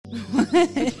Diana,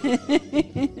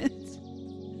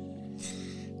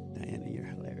 you're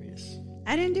hilarious.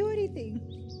 I didn't do anything.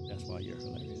 That's why you're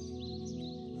hilarious.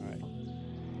 All right.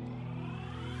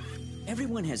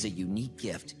 Everyone has a unique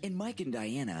gift, and Mike and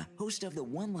Diana, host of the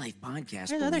One Life podcast,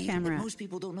 Where's the other believe camera that at? most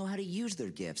people don't know how to use their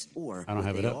gifts or I don't what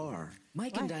have it they up. are.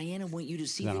 Mike Why? and Diana want you to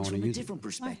see I don't things wanna from a use it. different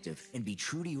perspective and be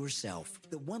true to yourself.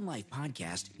 The One Life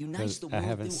podcast unites the Because I world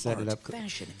haven't through set art, it up.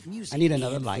 fashion, music, I need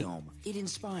another and light film. It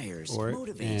inspires, for it,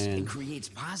 motivates, and and creates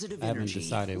positive I haven't energy,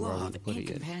 decided where I want love, to put and it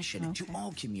yet. compassion to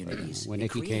all communities. When It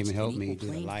Nikki came creates and helped an me equal do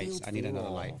the playing lights, field I need for another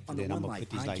all. light. On Then the I'm One gonna Life put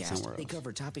these lights podcast, somewhere they else.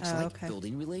 cover topics Oh, like okay.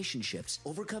 building relationships,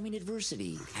 overcoming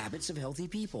adversity, habits of healthy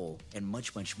people, and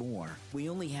much, much more. We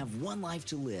only have one life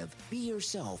to live. Be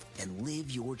yourself and live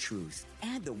your truth.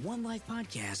 Add the One Life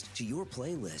podcast to your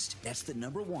playlist. That's the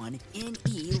number one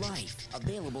NE Life.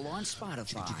 Available on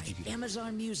Spotify,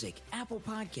 Amazon Music, Apple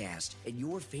Podcast, and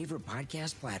your favorite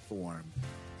podcast platform.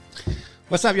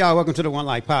 What's up, y'all? Welcome to the One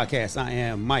Life Podcast. I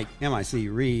am Mike, M-I-C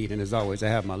Reed, and as always, I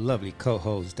have my lovely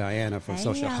co-host, Diana from Hey,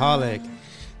 Socialholic. y'all.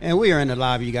 And we are in the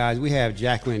lobby, you guys. We have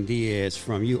Jacqueline Diaz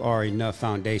from You Are Enough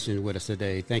Foundation with us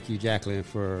today. Thank you, Jacqueline,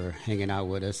 for hanging out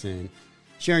with us and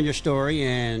sharing your story.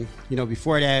 And, you know,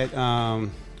 before that,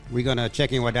 we're going to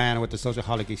check in with Diana with the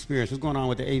Socialholic Experience. What's going on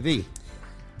with the AV?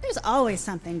 There's always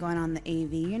something going on in the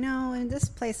AV, you know, and this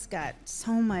place got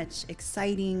so much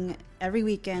exciting. Every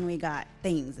weekend we got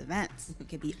things, events. It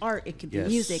could be art, it could be Yes.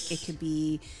 music, it could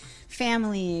be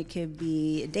family, it could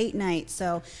be date night.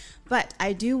 So, but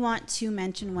I do want to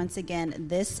mention once again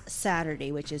this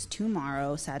Saturday, which is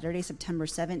tomorrow, Saturday, September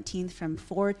 17th from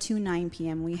 4 to 9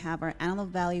 p.m. We have our Antelope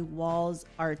Valley Walls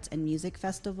Arts and Music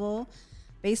Festival.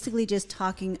 Basically just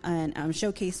talking and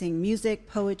showcasing music,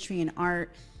 poetry, and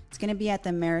art. It's going to be at the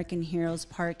American Heroes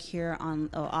Park here on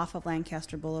off of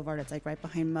Lancaster Boulevard. It's like right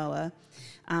behind MOA.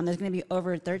 There's going to be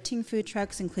over 13 food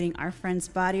trucks, including our friends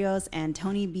Barrios and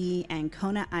Tony B and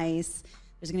Kona Ice.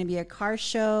 There's going to be a car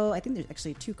show. I think there's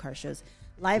actually 2 car shows.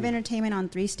 Live entertainment on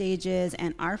 3 stages,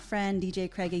 and our friend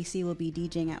DJ Craig AC will be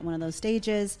DJing at one of those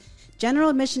stages. General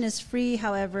admission is free.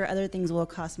 However, other things will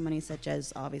cost money, such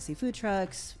as obviously food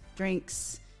trucks,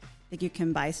 drinks. I think you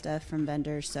can buy stuff from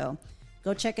vendors. So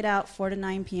go check it out, 4 to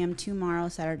 9 p.m. tomorrow,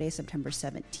 Saturday, September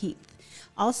 17th.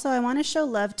 Also, I want to show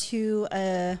love to,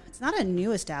 it's not a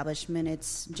new establishment.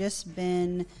 It's just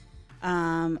been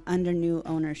under new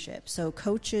ownership. So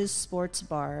Coach's Sports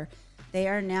Bar, they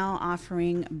are now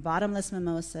offering bottomless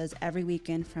mimosas every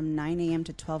weekend from 9 a.m.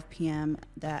 to 12 p.m.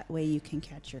 That way you can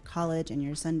catch your college and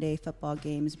your Sunday football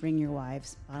games. Bring your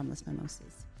wives, bottomless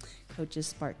mimosas. Coach's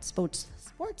Sports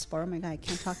Bar. Oh my God, I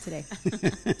can't talk today.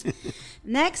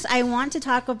 Next, I want to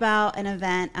talk about an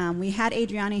event. We had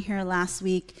Adriana here last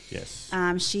week. Yes.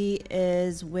 She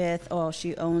is with,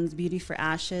 she owns Beauty for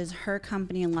Ashes. Her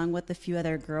company, along with a few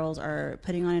other girls, are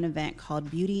putting on an event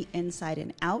called Beauty Inside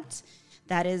and Out.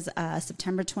 That is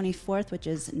September 24th, which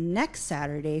is next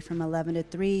Saturday from 11 to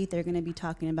 3. They're going to be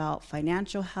talking about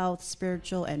financial health,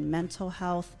 spiritual, and mental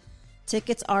health.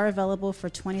 Tickets are available for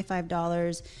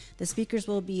 $25. The speakers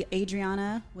will be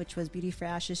Adriana, which was Beauty for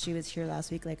Ashes. She was here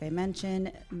last week, like I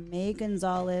mentioned. May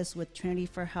Gonzalez with Trinity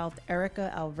for Health.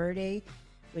 Erica Alverde,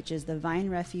 which is the Vine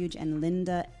Refuge. And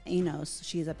Linda Enos.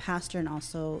 She's a pastor, and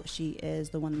also she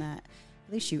is the one that I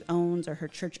believe she owns, or her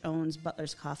church owns,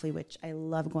 Butler's Coffee, which I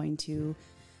love going to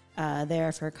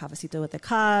there for Cafecito with the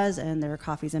Cause. And their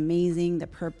coffee's amazing. The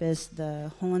purpose,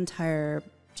 the whole entire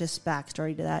just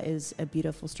backstory to that is a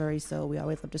beautiful story, so we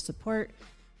always love to support.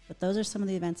 But those are some of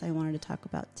the events I wanted to talk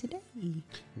about today.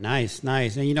 Nice.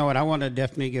 And you know what? I want to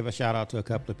definitely give a shout out to a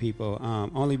couple of people,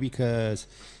 only because,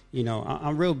 you know,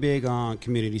 I'm real big on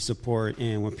community support.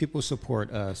 And when people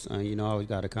support us, you know, I always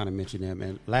got to kind of mention them.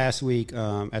 And last week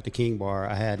at the King Bar,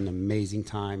 I had an amazing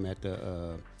time at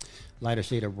the Lighter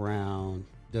Shade of Brown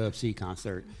Dub C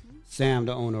concert. Sam,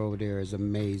 the owner over there, is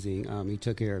amazing. He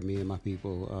took care of me and my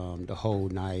people the whole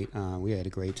night. We had a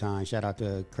great time. Shout out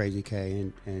to Crazy K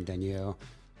and Danielle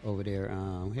over there.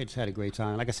 We just had a great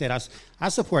time. Like I said, I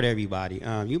support everybody.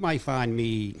 You might find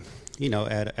me, you know,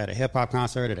 at a hip-hop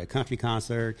concert, at a country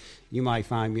concert. You might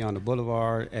find me on the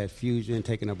boulevard at Fusion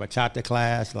taking a bachata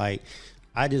class. Like,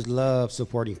 I just love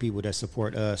supporting people that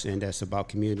support us, and that's about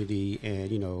community,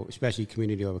 and, you know, especially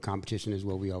community over competition is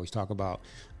what we always talk about.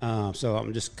 So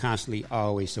I'm just constantly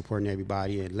always supporting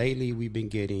everybody. And lately we've been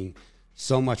getting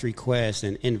so much requests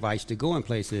and invites to go in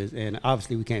places, and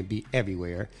obviously we can't be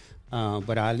everywhere.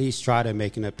 But I at least try to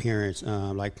make an appearance.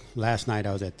 Like last night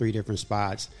I was at 3 different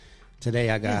spots. Today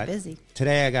I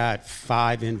got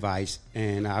 5 invites,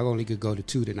 and I only could go to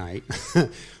 2 tonight.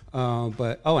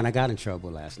 And I got in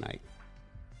trouble last night.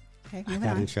 Okay, I moving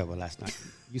got in on. trouble last night.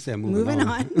 You said moving Moving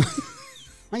on.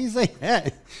 Why you say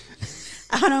that?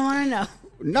 I don't want to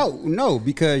know. No,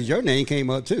 because your name came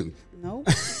up too. Nope.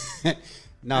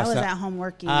 No, I was so at home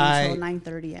working I- until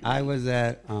 9:30 at night. I was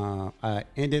at. I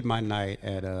ended my night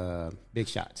at Big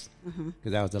Shots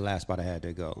because that was the last spot I had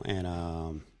to go,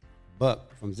 and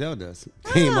Buck from Zelda's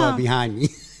came up behind me.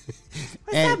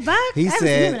 What's that, Buck? He I haven't seen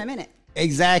said him in a minute.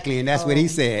 exactly, and that's what he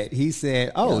said. He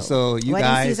said, "Oh, so you Wedding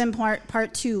guys." season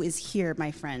part 2 is here,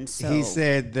 my friends. So He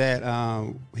said that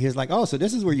he was like, "Oh, so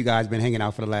this is where you guys been hanging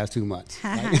out for the last 2 months."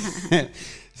 Like,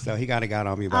 so he kind of got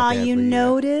on me about oh, that. you but,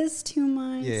 noticed 2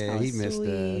 months? Yeah, How he missed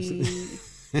sweet. us.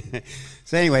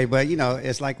 So anyway, but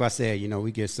it's like I said,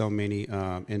 we get so many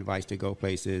invites to go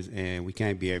places, and we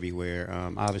can't be everywhere.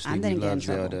 Obviously, I we didn't get in love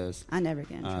trouble. Zelda's, I never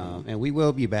get in trouble. and we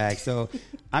will be back. So,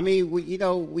 I mean, we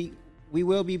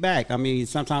will be back. I mean,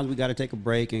 sometimes we got to take a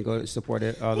break and go to support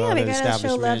it. Other Yeah, we gotta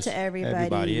establishments. show love to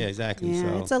everybody. Yeah, exactly. Yeah,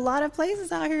 So it's a lot of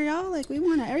places out here, y'all. Like, we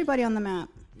want everybody on the map.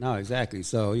 no, exactly.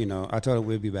 So I told him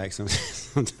we'll be back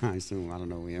sometime soon. I don't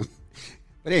know when.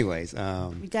 But anyways,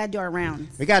 We gotta do our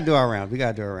rounds. we gotta do our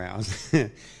rounds.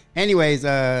 Anyways,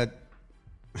 I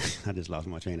just lost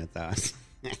my train of thought.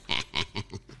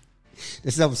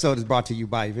 This episode is brought to you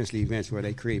by Eventually Events, where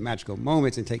they create magical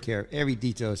moments and take care of every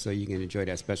detail so you can enjoy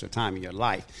that special time in your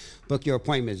life. Book your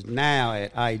appointments now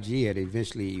at IG at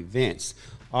Eventually Events.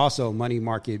 Also, Money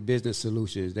Market Business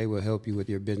Solutions. They will help you with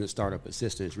your business startup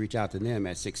assistance. Reach out to them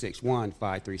at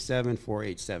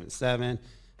 661-537-4877.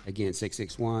 Again,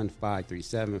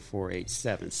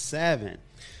 661-537-4877.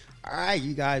 All right,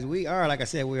 you guys, like I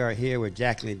said, we are here with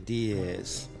Jacqueline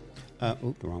Diaz. The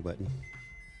wrong button.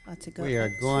 About to go. We are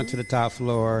going to the top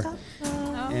floor,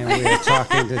 and we are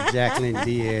talking to Jacqueline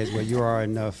Diaz with You Are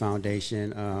Enough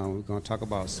Foundation. We're going to talk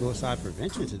about suicide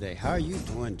prevention today. How are you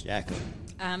doing, Jacqueline?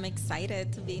 I'm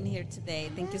excited to be in here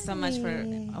today. Thank you so much for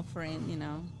offering,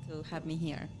 to have me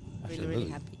here. Really, really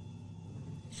Absolutely. happy.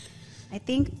 I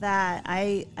think that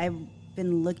I've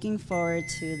been looking forward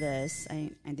to this.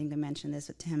 I think I mentioned this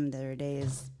with Tim the other day.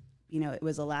 It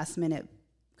was a last minute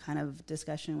kind of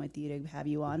discussion with you to have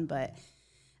you on, but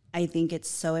I think it's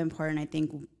so important. I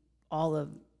think all of,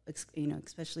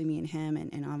 especially me and him,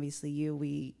 and obviously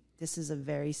you, this is a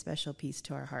very special piece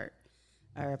to our heart,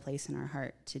 or a place in our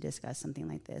heart to discuss something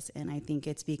like this. And I think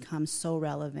it's become so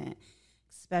relevant,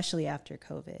 especially after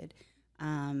COVID.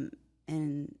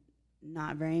 And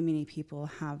not very many people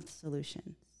have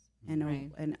solutions and Right.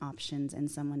 and options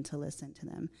and someone to listen to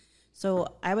them.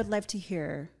 So I would love to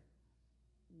hear,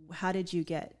 how did you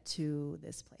get to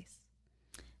this place?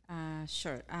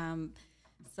 Sure.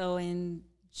 So on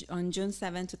June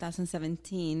 7,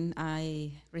 2017,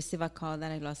 I received a call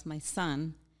that I lost my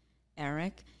son,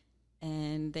 Eric,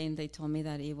 and then they told me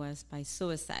that it was by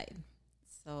suicide.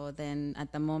 So then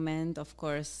at the moment, of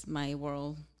course, my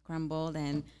world crumbled,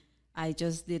 and I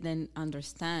just didn't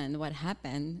understand what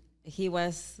happened. He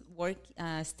was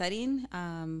studying.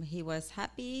 He was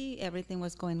happy. Everything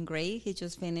was going great. He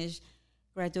just finished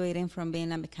graduating from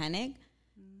being a mechanic.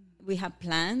 We had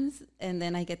plans, and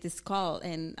then I get this call,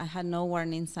 and I had no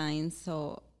warning signs.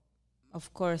 So,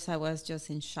 of course, I was just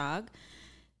in shock.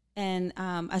 And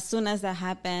as soon as that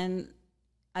happened,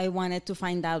 I wanted to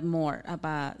find out more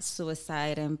about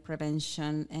suicide and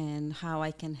prevention and how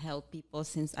I can help people,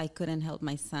 since I couldn't help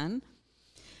my son.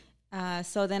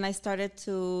 So then I started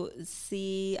to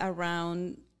see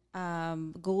around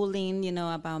Googling,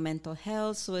 about mental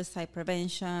health, suicide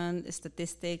prevention,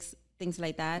 statistics, things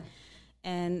like that.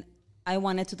 And I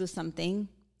wanted to do something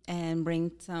and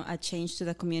bring a change to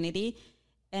the community.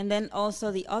 And then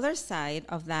also the other side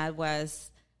of that was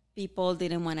people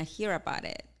didn't want to hear about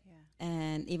it. Yeah.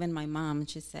 And even my mom,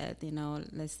 she said,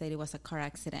 let's say it was a car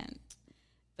accident.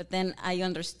 But then I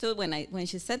understood when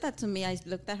she said that to me, I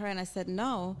looked at her and I said,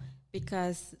 no,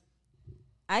 because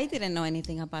I didn't know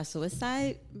anything about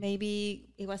suicide. Maybe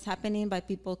it was happening, but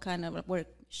people kind of were,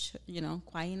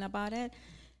 quiet about it.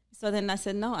 So then I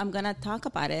said, no, I'm going to talk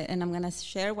about it, and I'm going to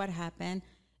share what happened.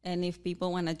 And if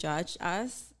people want to judge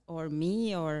us or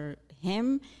me or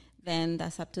him, then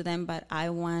that's up to them. But I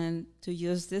want to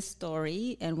use this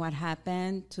story and what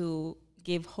happened to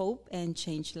give hope and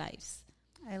change lives.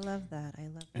 I love that.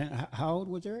 And how old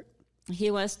was Eric? He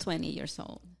was 20 years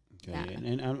old. Okay, Yeah.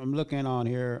 and I'm looking on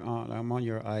here. I'm on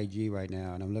your IG right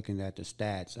now, and I'm looking at the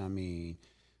stats. I mean,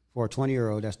 for a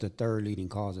 20-year-old, that's the third leading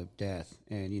cause of death.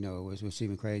 And what's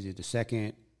even crazy is the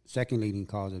second second leading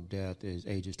cause of death is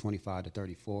ages 25 to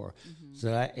 34.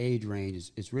 So that age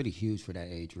range is really huge for that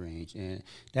age range. And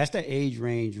that's the age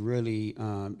range really,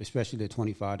 especially the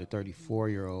 25 to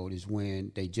 34-year-old, is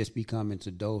when they just become into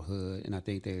adulthood. And I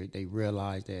think they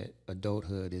realize that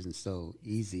adulthood isn't so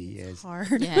easy as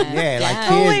Hard. yeah, like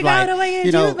kids, Oh my God, like, what am I gonna you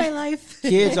do know, with my life?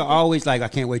 kids are always like, I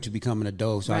can't wait to become an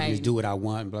adult so I can just Right. do what I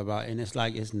want, blah, blah. And it's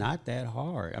like, it's not that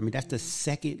hard. I mean, that's the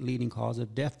second leading cause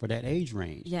of death for that age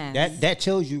range. Yes. That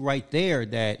tells you right there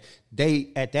that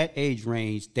they, at that age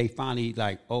range, they finally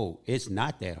like, oh, it's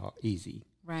not that hard, easy.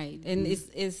 Right. And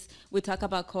it's we talk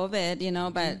about COVID, you know,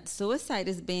 but suicide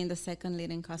is being the second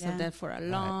leading cause Yeah. of death for a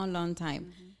long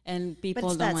time. And But people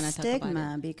it's don't that want to talk about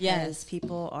stigma it. because Yes.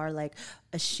 people are like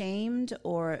ashamed,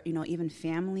 or even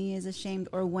family is ashamed,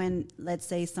 or when, let's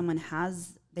say,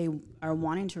 they are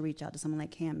wanting to reach out to someone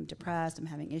like, hey, I'm depressed, I'm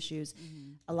having issues.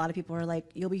 A lot of people are like,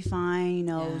 you'll be fine,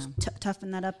 Yeah.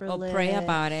 toughen that upper Oh, lip. pray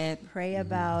about it. Pray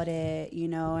about it,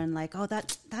 and like, oh,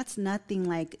 that's nothing,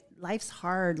 like, life's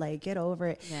hard, like, get over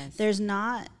it. Yes. There's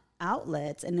not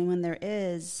outlets, and then when there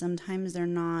is, sometimes they're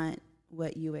not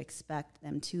what you expect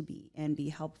them to be, and be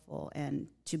helpful, and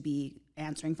to be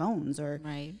answering phones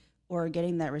Right. or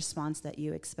getting that response that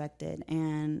you expected.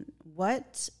 And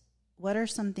what are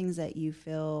some things that you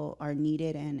feel are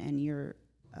needed and you're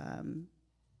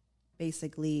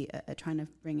basically trying to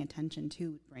bring attention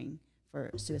to bring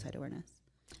for suicide awareness?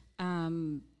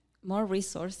 More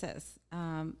resources,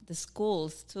 the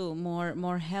schools too,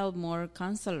 more help, more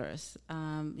counselors.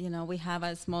 We have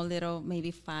a small little,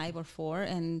 maybe 5 or 4,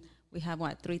 and we have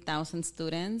 3,000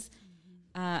 students.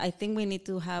 I think we need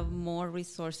to have more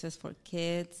resources for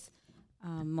kids,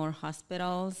 more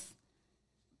hospitals,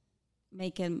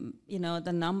 making,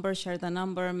 share the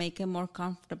number, make it more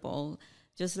comfortable.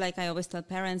 Just like I always tell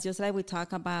parents, just like we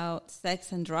talk about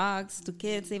sex and drugs to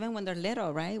kids, even when they're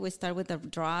little, right? We start with the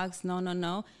drugs.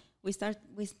 No.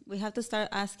 We have to start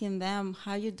asking them,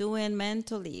 how you doing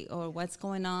mentally, or what's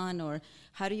going on, or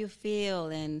how do you feel,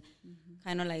 and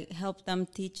kind of like help them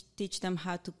teach them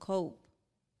how to cope.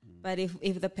 But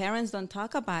if the parents don't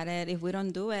talk about it, if we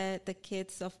don't do it, the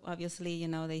kids obviously,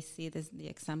 they see the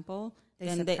example,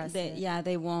 then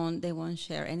they won't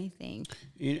share anything.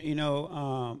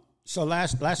 So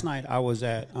last night I was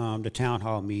at the town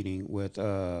hall meeting with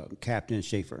Captain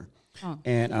Schaefer,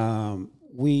 and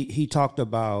he talked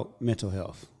about mental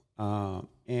health,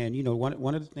 and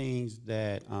one of the things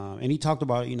that and he talked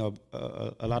about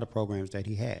a lot of programs that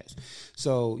he has.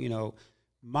 So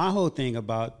my whole thing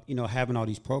about having all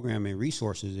these programs and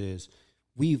resources is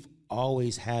we've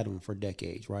always had them for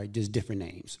decades, right? Just different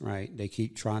names, right? They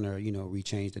keep trying to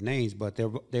rechange the names, but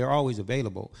they're always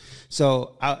available.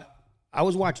 So I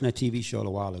was watching a TV show a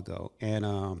while ago,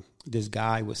 and this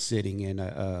guy was sitting in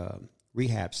a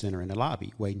rehab center in the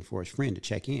lobby waiting for his friend to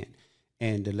check in.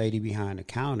 And the lady behind the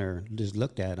counter just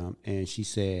looked at him, and she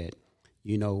said,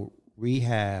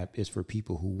 rehab is for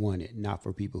people who want it, not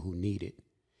for people who need it.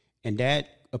 And that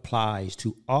applies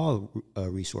to all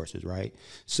resources, right?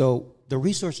 So the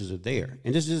resources are there.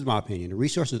 And this is my opinion. The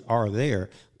resources are there,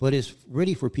 but it's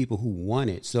really for people who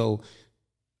want it. So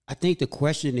I think the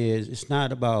question is, it's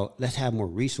not about let's have more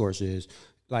resources.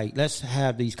 Like, let's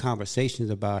have these conversations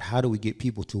about how do we get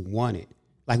people to want it.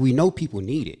 Like, we know people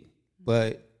need it,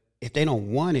 but if they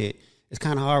don't want it, it's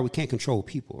kind of hard. We can't control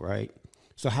people, right?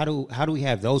 So how do we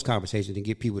have those conversations and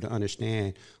get people to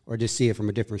understand or just see it from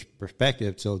a different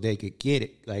perspective so they could get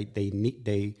it like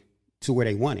they to where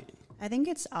they want it? I think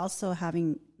it's also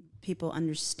having people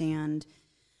understand.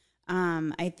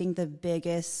 I think the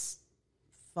biggest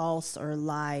false or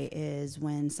lie is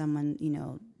when someone,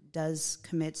 does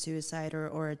commit suicide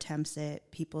or attempts it,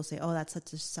 people say, oh, that's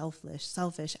such a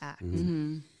selfish act.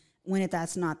 Mm-hmm. When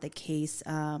that's not the case,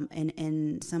 and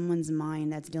in someone's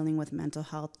mind that's dealing with mental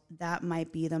health, that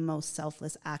might be the most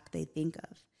selfless act they think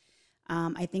of.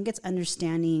 I think it's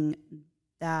understanding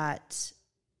that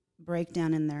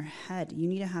breakdown in their head. You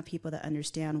need to have people that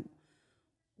understand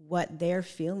what they're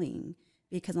feeling,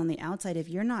 because on the outside, if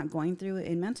you're not going through it,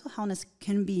 and mental illness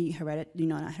can be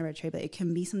not hereditary, but it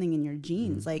can be something in your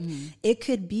genes. Like, it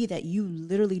could be that you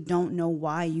literally don't know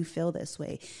why you feel this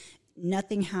way.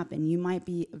 Nothing happened. You might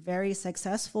be very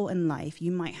successful in life.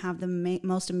 You might have the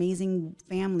most amazing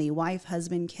family, wife,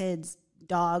 husband, kids,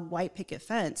 dog, white picket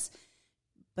fence,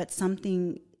 but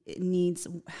something needs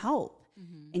help,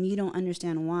 and you don't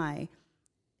understand why.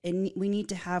 We need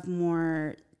to have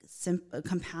more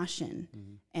compassion,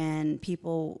 and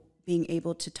people being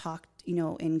able to talk,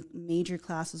 in major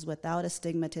classes without a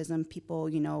stigmatism, people,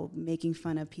 making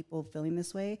fun of people feeling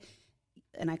this way.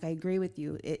 And I agree with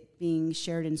you, it being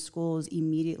shared in schools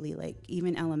immediately, like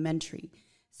even elementary,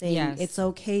 saying Yes. it's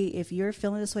okay if you're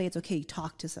feeling this way. It's okay.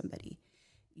 Talk to somebody.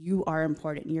 You are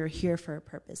important. You're here for a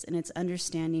purpose, and it's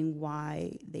understanding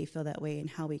why they feel that way and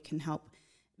how we can help.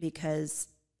 Because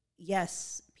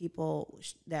yes, people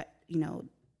that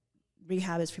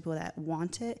rehab is for people that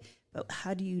want it, but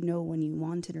how do you know when you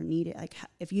want it or need it? Like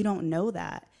if you don't know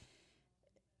that,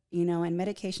 and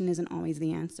medication isn't always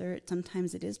the answer.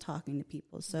 Sometimes it is talking to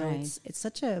people. So Right. it's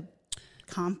such a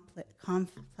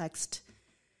complex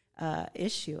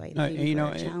issue, I think, and,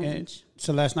 a challenge.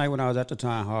 so last night when I was at the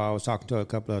town hall, I was talking to a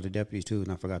couple of the deputies too,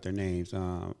 and I forgot their names.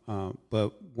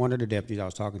 But one of the deputies I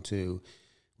was talking to,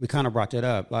 we kind of brought that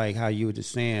up, like how you were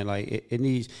just saying, like it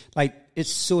needs, like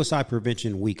it's Suicide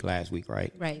Prevention Week last week,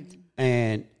 right? Right.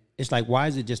 And it's like, why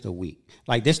is it just a week?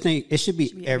 Like this thing, it should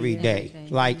be every day.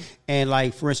 Like, and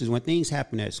like, for instance, when things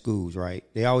happen at schools, right,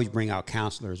 they always bring out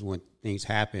counselors when things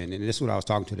happen. And this is what I was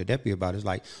talking to the deputy about, is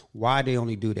like, why they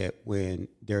only do that when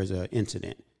there's an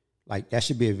incident? Like that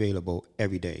should be available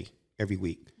every day, every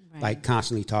week, like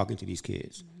constantly talking to these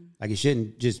kids. Like it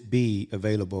shouldn't just be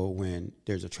available when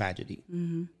there's a tragedy.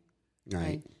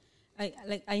 Right.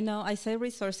 I know I say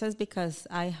resources because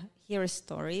I hear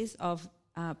stories of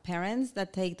parents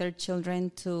that take their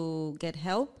children to get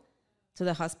help to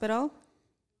the hospital.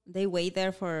 They wait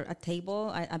there for a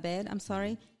table, a bed,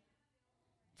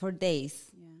 for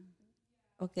days.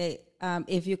 Yeah. Okay.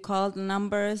 If you call the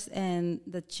numbers and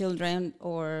the children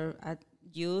or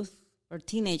youth or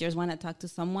teenagers want to talk to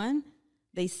someone,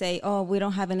 they say, "Oh, we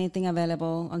don't have anything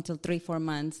available until 3-4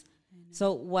 months."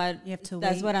 So what? You have to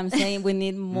that's wait. what I'm saying. We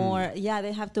need more. Yeah,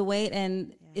 they have to wait,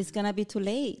 and it's gonna be too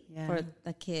late for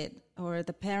the kid or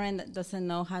the parent that doesn't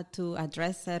know how to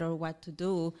address it or what to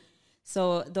do.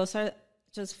 So those are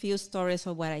just few stories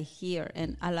of what I hear,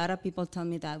 and a lot of people tell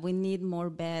me that we need more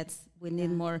beds, we need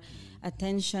more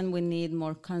attention, we need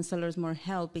more counselors, more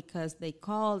help, because they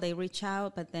call, they reach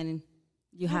out, but then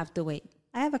you have to wait.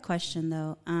 I have a question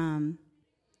though.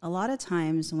 A lot of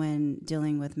times when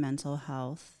dealing with mental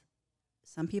health,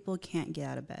 some people can't get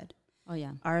out of bed. Oh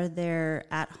yeah. Are there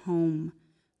at home,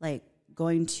 like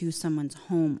going to someone's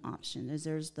home option?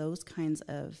 There's those kinds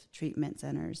of treatment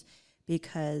centers,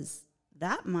 because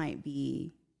that might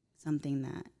be something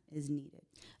that is needed.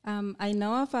 I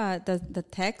know of the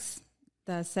text,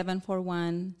 the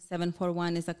 741.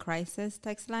 741 is a crisis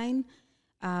text line.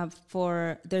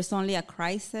 There's only a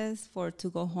crisis to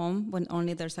go home when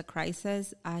only there's a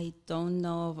crisis. I don't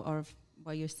know of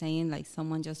what you're saying, like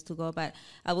someone just to go, but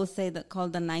I will say that call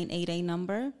the 988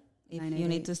 number if you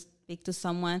need to speak to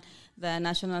someone. The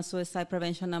National Suicide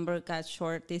Prevention number got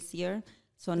short this year.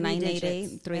 So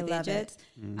 988, 3 digits,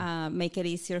 make it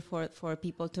easier for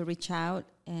people to reach out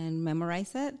and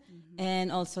memorize it.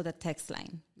 And also the text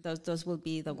line. Those will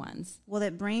be the ones. Well,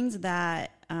 it brings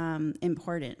that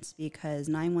importance, because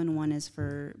 911 is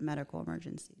for medical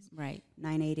emergencies. Right.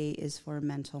 988 is for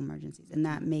mental emergencies. And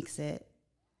that makes it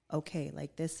okay.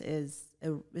 Like this is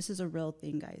a real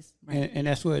thing, guys. Right. And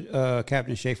that's what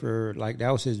Captain Schaefer, like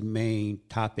that was his main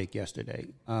topic yesterday,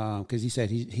 because he said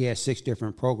he has 6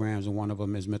 different programs, and one of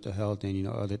them is mental health and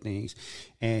other things,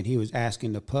 and he was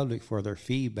asking the public for their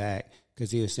feedback,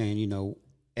 because he was saying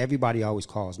everybody always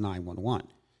calls 911,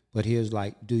 but he was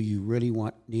like, do you really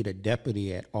need a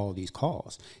deputy at all these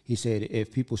calls? He said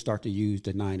if people start to use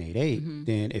the 988,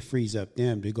 then it frees up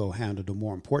them to go handle the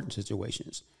more important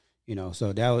situations.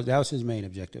 So that was his main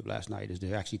objective last night, is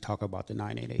to actually talk about the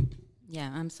 988.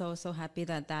 Yeah, I'm so happy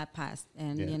that passed,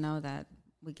 and that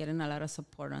we're getting a lot of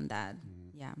support on that.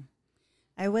 Yeah,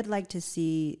 I would like to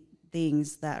see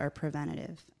things that are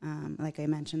preventative. Like I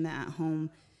mentioned, that at home.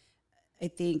 I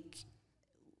think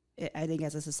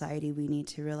as a society we need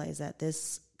to realize that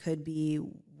this could be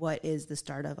what is the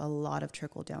start of a lot of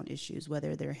trickle down issues,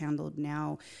 whether they're handled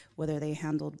now, whether they're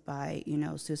handled by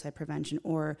suicide prevention,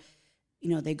 or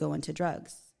they go into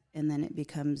drugs, and then it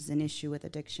becomes an issue with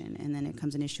addiction, and then it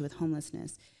becomes an issue with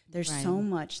homelessness. There's so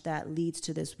much that leads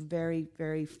to this very,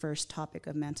 very first topic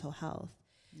of mental health.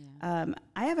 Yeah.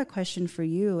 I have a question for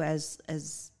you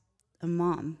as a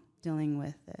mom dealing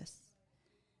with this.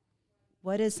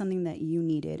 What is something that you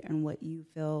needed, and what you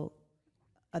feel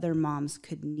other moms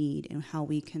could need, and how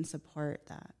we can support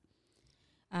that?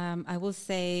 I will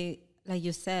say, like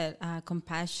you said,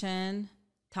 compassion,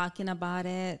 talking about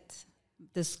it.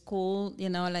 The school,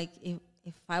 like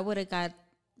if I would have got,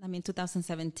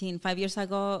 2017, 5 years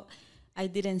ago, I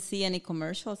didn't see any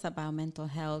commercials about mental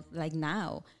health like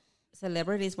now.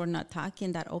 Celebrities were not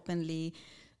talking that openly.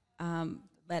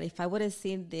 But if I would have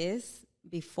seen this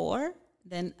before,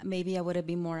 then maybe I would have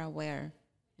been more aware,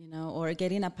 or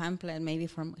getting a pamphlet maybe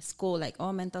from school, like,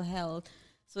 mental health,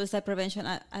 suicide prevention.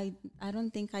 I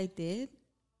don't think I did,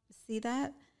 see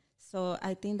that. So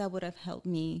I think that would have helped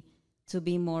me to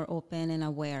be more open and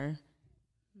aware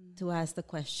to ask the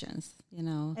questions, you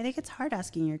know. I think it's hard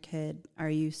asking your kid, are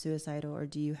you suicidal or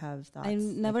do you have thoughts? I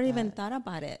never like even that? thought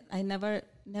about it. I never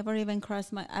even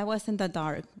crossed I was in the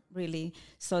dark, really.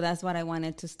 So that's what I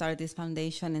wanted to start this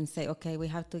foundation and say, okay, we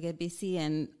have to get busy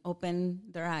and open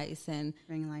their eyes and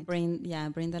Bring light.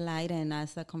 bring the light and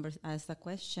ask the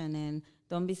question. And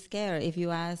don't be scared. If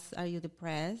you ask, are you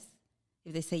depressed?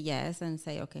 If they say yes, and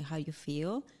say, okay, how you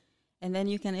feel? And then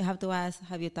you have to ask,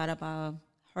 have you thought about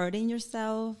hurting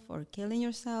yourself or killing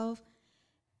yourself?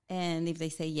 And if they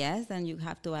say yes, then you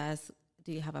have to ask,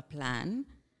 do you have a plan?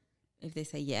 If they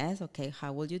say yes, okay,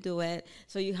 how will you do it?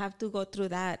 So you have to go through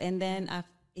that, and then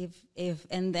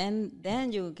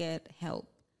then you get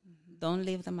help. Mm-hmm. Don't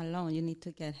leave them alone. You need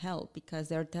to get help because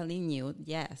they're telling you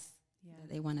yes, that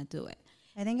they want to do it.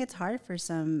 I think it's hard for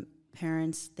some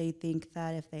parents. They think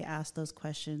that if they ask those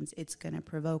questions, it's going to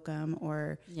provoke them,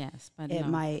 or yes, but it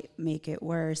might make it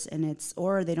worse. And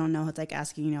or they don't know. It's like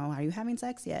asking, are you having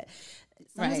sex yet?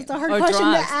 Sometimes it's a hard question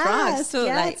to ask. Too,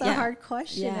 yeah, it's a hard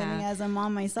question. Yeah. I mean, as a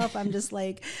mom myself, I'm just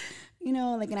like, and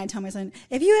I tell my son,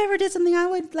 if you ever did something, that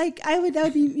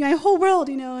would be my whole world,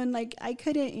 and like I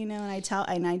couldn't,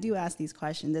 and I do ask these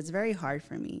questions. It's very hard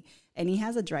for me. And he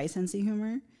has a dry sense of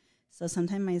humor. So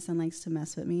sometimes my son likes to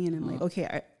mess with me, and I'm like,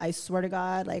 okay, I swear to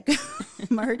God, like,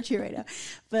 I'm gonna hurt you right now.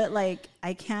 But like,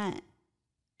 I can't,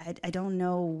 I don't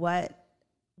know what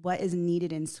is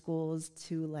needed in schools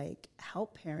to like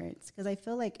help parents. Because I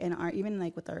feel like even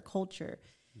like with our culture,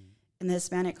 in the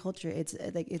Hispanic culture, it's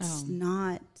like, it's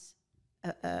not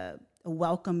a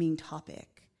welcoming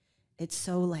topic. It's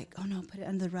so like, oh no, put it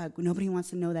under the rug. Nobody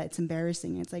wants to know that. It's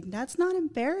embarrassing. It's like, that's not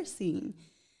embarrassing.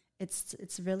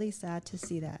 It's really sad to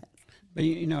see that. But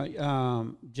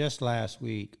just last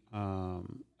week,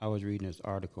 I was reading this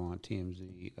article on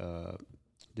TMZ.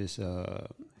 This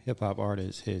hip hop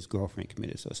artist, his girlfriend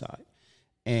committed suicide,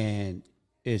 and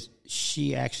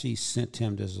she actually sent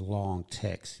him this long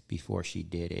text before she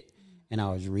did it. And I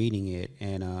was reading it,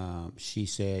 and she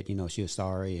said, she was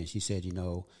sorry, and she said,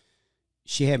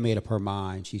 she had made up her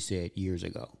mind. She said years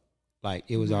ago. Like,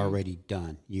 it was already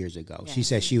done years ago. Yeah. She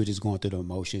said she was just going through the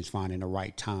emotions, finding the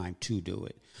right time to do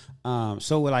it.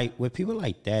 So with people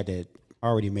like that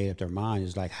already made up their mind,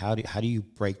 is like, how do you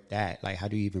break that? Like, how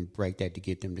do you even break that to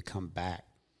get them to come back?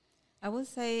 I would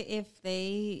say if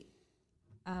they,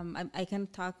 I can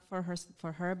talk for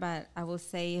her, but I will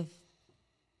say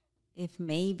if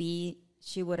maybe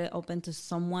she would have opened to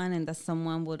someone and that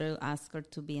someone would have asked her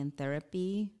to be in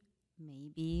therapy,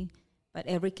 maybe. But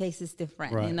every case is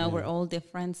different. Right, we're all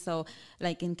different. So,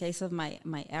 like in case of my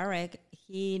Eric,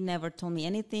 he never told me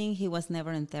anything. He was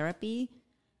never in therapy.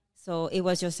 So it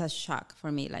was just a shock for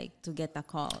me, like, to get the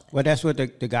call. Well, that's what the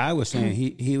guy was saying.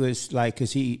 He was like,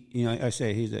 because I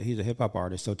said he's a hip hop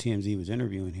artist. So TMZ was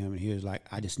interviewing him, and he was like,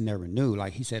 I just never knew.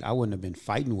 Like, he said, I wouldn't have been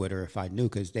fighting with her if I knew,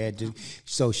 because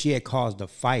so she had caused a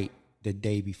fight the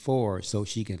day before so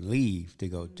she could leave to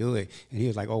go do it. And he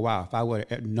was like, oh, wow, if I would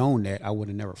have known that, I would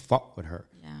have never fought with her.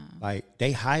 Yeah. Like,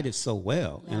 they hide it so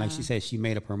well. Yeah. And like she said, she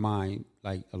made up her mind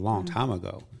like a long time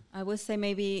ago. I would say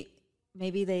maybe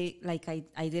they, like, I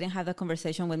didn't have the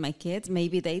conversation with my kids.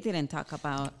 Maybe they didn't talk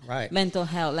about mental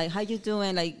health. Like, how you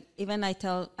doing? Like, even I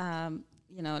tell,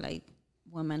 like,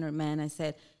 women or men, I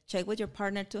said, check with your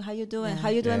partner too. How you doing? Yeah. How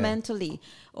you doing mentally?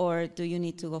 Or do you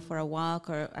need to go for a walk?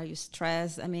 Or are you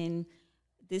stressed? I mean,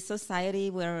 this society,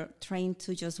 we're trained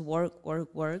to just work. Yeah.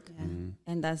 Mm-hmm.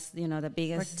 And that's, the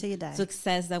biggest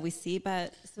success that we see.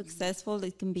 But successful,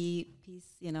 it can be peace,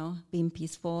 being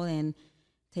peaceful and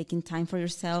taking time for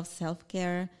yourself,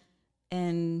 self-care.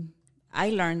 And I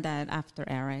learned that after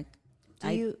Eric.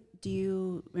 Do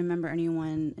you remember any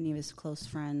of his close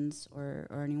friends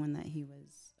or anyone that he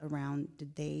was around,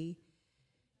 did they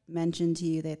mention to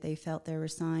you that they felt there were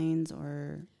signs,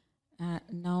 or?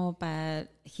 No, but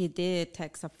he did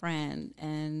text a friend,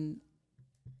 and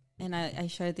I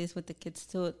shared this with the kids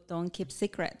too. Don't keep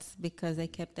secrets, because they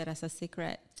kept it as a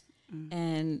secret,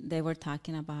 and they were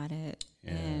talking about it.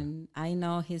 Yeah. And I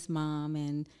know his mom,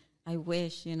 and I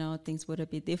wish things would have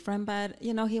been different, but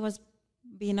he was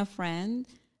being a friend,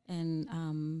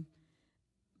 and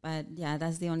but yeah,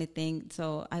 that's the only thing.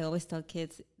 So I always tell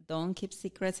kids, don't keep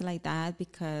secrets like that,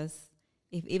 because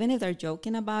even if they're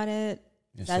joking about it,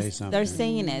 they're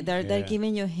saying it. They're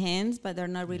giving you hints, but they're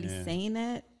not really saying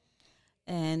it.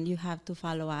 And you have to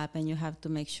follow up, and you have to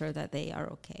make sure that they are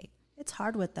okay. It's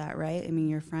hard with that, right? I mean,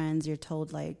 your friends, you're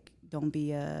told, like, don't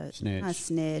be a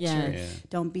snitch, or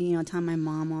don't be, tell my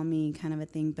mom on me, kind of a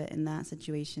thing. But in that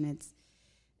situation,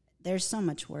 there's so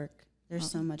much work There's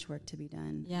so much work to be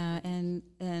done. Yeah,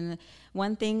 and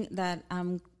one thing that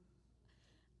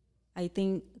I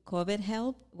think COVID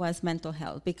helped was mental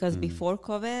health, because before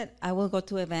COVID, I will go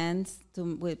to events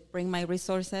to bring my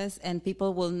resources, and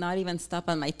people will not even stop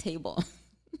at my table.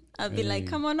 I'll be like,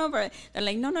 come on over. They're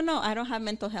like, no, I don't have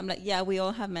mental health. I'm like, yeah, we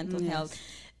all have mental health.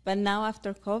 But now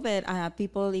after COVID,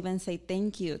 people even say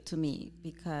thank you to me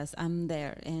because I'm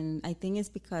there. And I think it's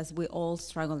because we're all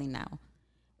struggling now.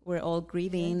 We're all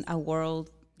grieving a world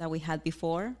that we had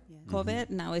before COVID.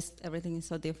 Now everything is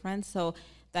so different. So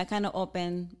that kind of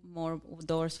opened more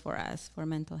doors for us for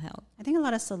mental health. I think a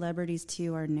lot of celebrities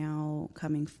too are now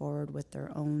coming forward with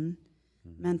their own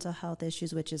mental health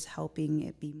issues, which is helping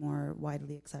it be more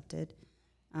widely accepted.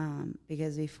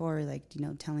 Because before,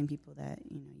 telling people that,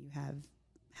 you have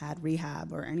had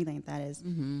rehab or anything like that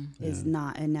is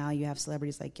not, and now you have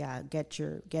celebrities get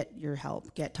your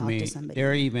help, talk to somebody.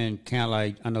 They're even kind of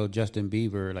like, I know Justin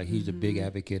Bieber, he's a big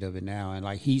advocate of it now, and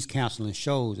he's canceling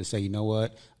shows to say, you know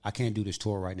what, I can't do this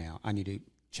tour right now, I need to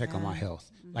check on my health.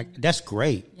 That's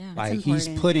great. He's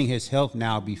putting his health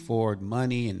now before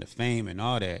money and the fame and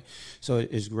all that. So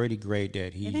it's really great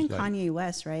that he's. I think Kanye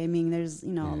West, right? I mean, there's a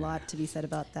lot to be said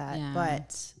about that,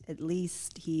 but at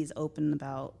least he's open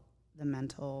about the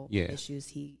mental issues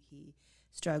he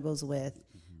struggles with.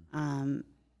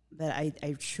 But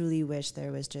I truly wish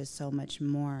there was just so much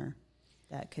more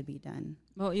that could be done.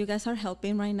 Well, you guys are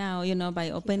helping right now, by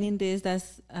opening this.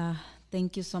 That's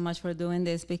thank you so much for doing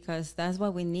this, because that's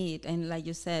what we need. And like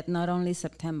you said, not only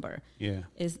September.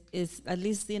 Is at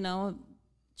least,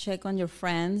 check on your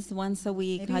friends once a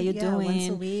week. Maybe, how you doing? Once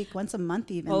a week, once a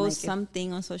month even. Post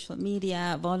something on social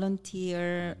media,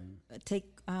 volunteer, take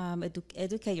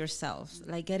educate yourself,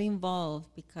 get involved,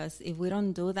 because if we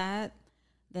don't do that,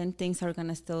 then things are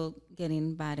gonna still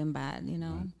getting bad and bad,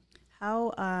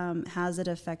 How has it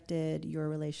affected your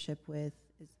relationship with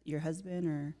your husband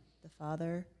or the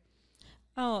father?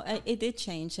 Oh, it did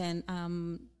change, and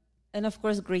of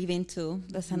course grieving too.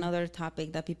 That's another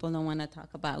topic that people don't want to talk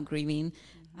about, grieving.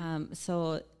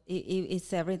 So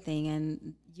it's everything,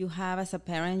 and you have, as a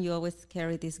parent, you always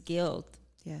carry this guilt.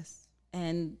 Yes.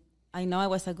 And I know I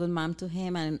was a good mom to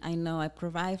him, and I know I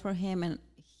provide for him, and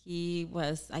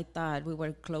I thought we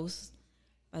were close,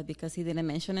 but because he didn't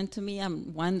mention it to me,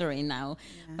 I'm wondering now.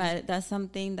 Yeah. But that's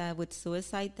something that with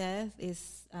suicide death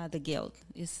is the guilt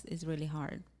is really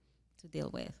hard to deal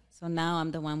with. So now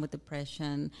I'm the one with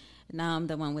depression. Now I'm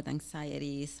the one with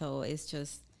anxiety. So it's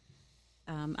just,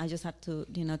 I just have to,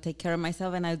 take care of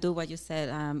myself, and I do what you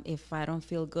said. If I don't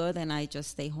feel good, then I just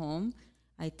stay home.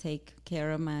 I take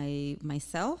care of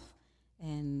myself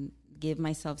and give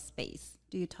myself space.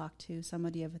 Do you talk to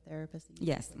somebody? Do you have a therapist?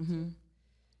 Yes.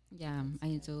 Yeah,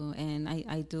 I do. And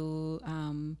I do,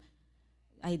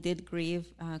 I did grieve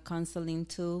counseling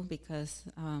too, because,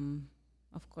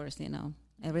 of course,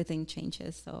 everything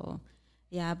changes. So,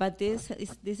 yeah, but this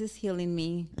is healing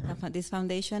me. This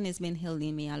foundation has been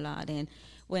healing me a lot. And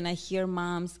when I hear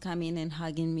moms coming and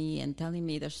hugging me and telling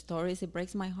me their stories, it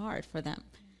breaks my heart for them.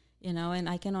 And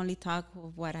I can only talk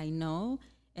of what I know,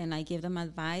 and I give them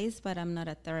advice, but I'm not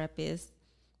a therapist,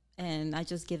 and I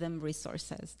just give them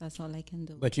resources. That's all I can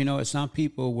do. But some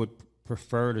people would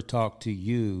prefer to talk to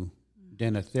you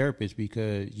than a therapist,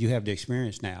 because you have the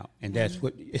experience now, and that's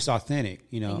what it's authentic,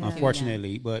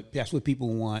 unfortunately, but that's what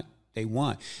people want. They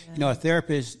want, a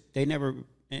therapist, they never,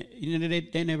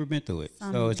 they never been through it.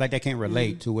 So it's like they can't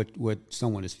relate to what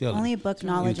someone is feeling. Only book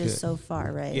knowledge is so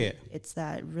far, right? Yeah. It's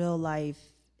that real life,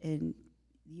 and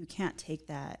you can't take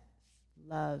that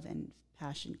love and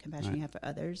compassion you have for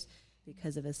others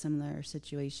because of a similar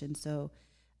situation. So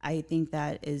I think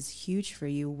that is huge for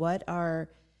you. What are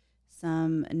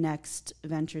some next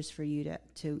ventures for you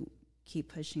to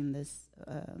keep pushing this,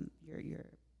 your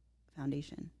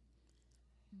foundation?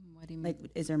 What do you mean?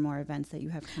 Is there more events that you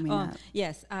have coming up?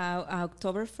 Yes.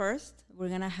 October 1st, we're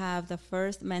going to have the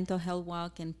first mental health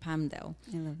walk in Palmdale.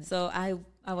 I love it. So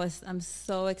I'm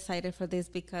so excited for this,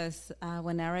 because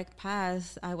when Eric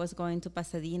passed, I was going to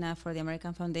Pasadena for the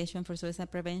American Foundation for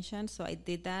Suicide Prevention. So I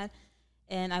did that,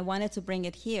 and I wanted to bring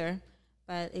it here,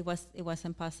 but it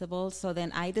wasn't possible. So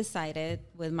then I decided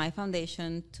with my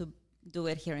foundation to do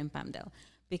it here in Palmdale,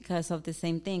 because of the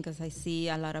same thing, because I see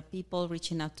a lot of people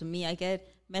reaching out to me. I get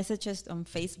messages on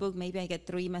Facebook. Maybe I get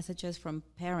 3 messages from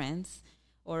parents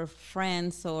or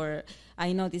friends, or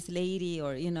I know this lady,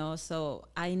 or, so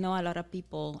I know a lot of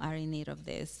people are in need of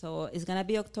this. So it's going to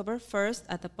be October 1st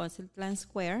at the Pozitlan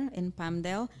Square in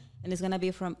Palmdale, and it's going to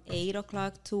be from 8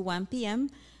 o'clock to 1 p.m.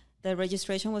 The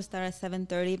registration will start at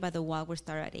 7:30, but the walk will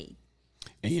start at 8.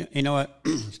 And you know what?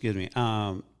 Excuse me.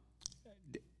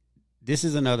 this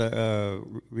is another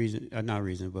reason, not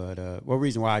reason, but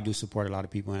reason why I do support a lot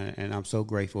of people, and I'm so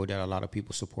grateful that a lot of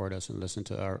people support us and listen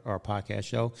to our podcast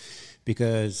show,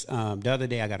 because the other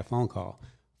day I got a phone call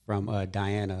from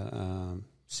Diana.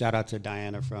 Shout out to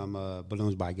Diana from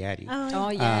Balloons by Gaddy. Oh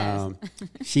yes.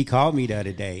 She called me the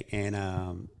other day,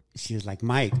 and she was like,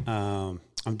 Mike, I'm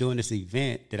doing this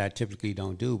event that I typically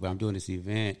don't do, but I'm doing this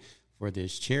event for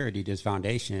this charity, this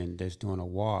foundation that's doing a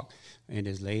walk. And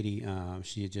this lady,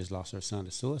 she had just lost her son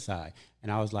to suicide.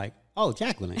 And I was like, oh,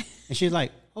 Jacqueline. And she was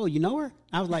like, oh, you know her?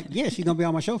 I was like, yeah, she's going to be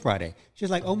on my show Friday. She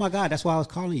was like, oh my God, that's why I was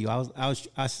calling you. I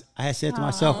had said to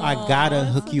myself, I got to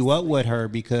hook you up with her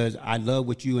because I love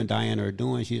what you and Diana are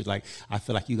doing. She was like, I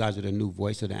feel like you guys are the new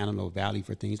voice of the Antelope Valley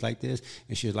for things like this.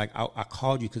 And she was like, I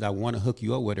called you because I want to hook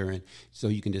you up with her, and so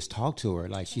you can just talk to her.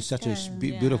 Like, she's such a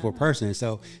beautiful person.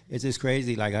 So it's just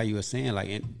crazy, like how you were saying, like,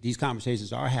 and these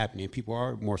conversations are happening. People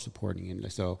are more supporting.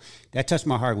 And so that touched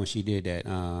my heart when she did that.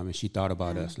 And she thought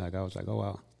about us. Like, I was like, oh,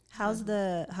 wow. How's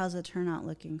the turnout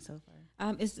looking so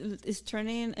far?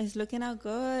 It's looking out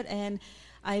good, and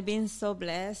I've been so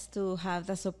blessed to have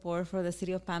the support for the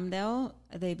city of Palmdale.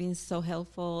 They've been so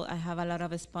helpful. I have a lot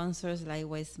of sponsors like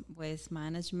Waste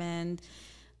Management,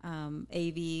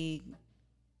 AV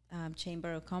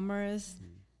Chamber of Commerce,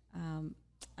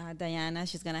 Diana.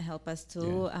 She's gonna help us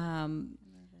too.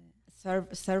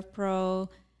 Servpro,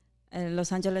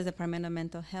 Los Angeles Department of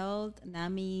Mental Health,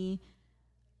 NAMI.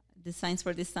 Designs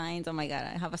for Designs. Oh my God,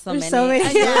 I have so many. All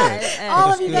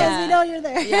of you guys, we know you're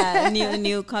there. Yeah,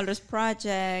 New Colors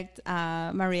Project.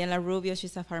 Mariela Rubio,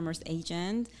 she's a farmer's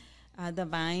agent.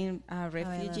 Divine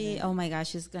Refugee. Oh my gosh,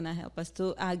 she's gonna help us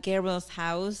too. Gabriel's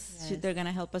House. Yes. They're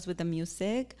gonna help us with the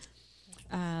music.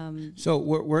 So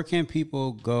where can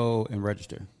people go and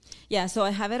register? Yeah, so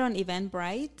I have it on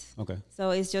Eventbrite. Okay.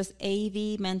 So it's just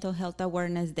AV Mental Health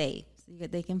Awareness Day. So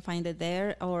they can find it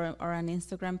there, or an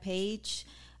Instagram page.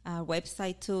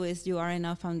 Website too is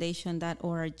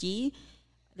urnfoundation.org.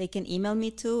 They can email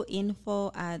me to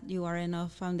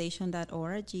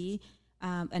info@urnfoundation.org,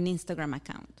 an Instagram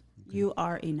account. You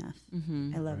are enough.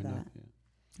 I love that.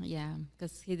 Yeah,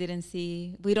 because we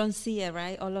don't see it,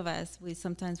 right? All of us, we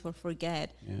sometimes will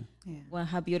forget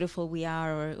how beautiful we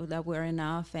are, or that we're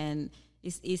enough, and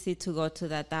it's easy to go to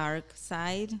that dark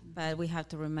side, but we have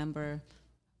to remember.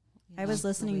 I was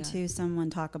listening to someone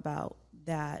talk about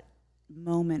that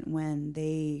moment when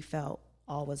they felt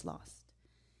all was lost,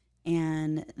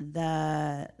 and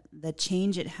the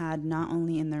change it had, not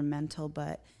only in their mental,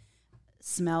 but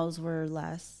smells were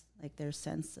less, like their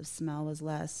sense of smell was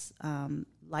less,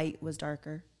 light was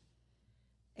darker,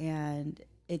 and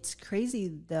it's crazy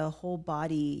the whole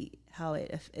body, how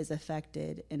it is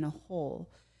affected in a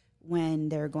whole when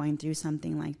they're going through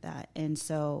something like that. And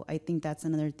so I think that's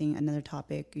another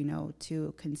topic,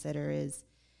 to consider is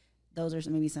those are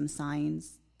maybe some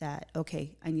signs that,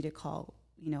 okay, I need to call,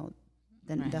 the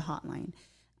hotline,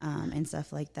 and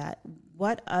stuff like that.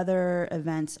 What other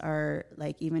events are,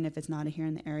 like, even if it's not here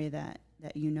in the area that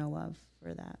you know of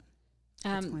for that?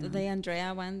 The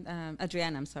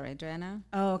Adriana.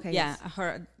 Oh, okay. Yeah, yes.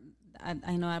 her.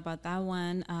 I know about that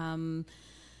one.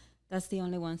 That's the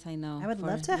only ones I know. I would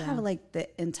love to have like the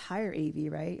entire AV,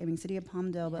 right? I mean, City of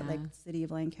Palmdale, but like City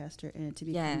of Lancaster, and to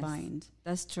be combined.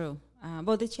 That's true.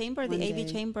 But the chamber, the AV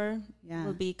chamber, Yeah.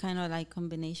 will be kind of like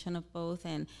combination of both,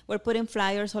 and we're putting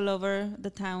flyers all over the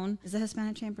town. Is the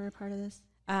Hispanic Chamber a part of this?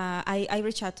 I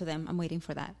reach out to them. I'm waiting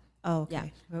for that. Oh, okay. Yeah.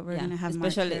 But we're gonna have Mark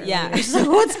especially here later, so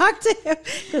we'll talk to him,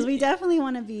 because we definitely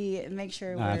want to make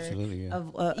sure we're absolutely, yeah.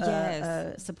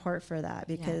 of support for that,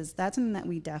 because that's something that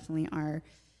we definitely are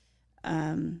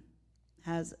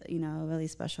has a really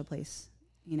special place.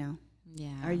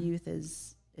 Our youth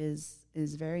is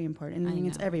very important. I mean,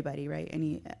 it's everybody, right?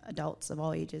 Any adults of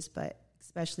all ages, but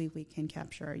especially if we can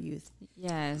capture our youth.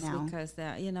 Yes, now. Because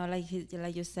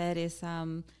like you said, is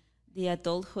the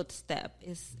adulthood step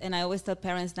is, and I always tell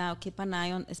parents now, keep an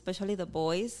eye on, especially the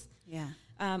boys. Yeah.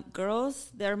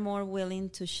 Girls, they're more willing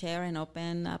to share and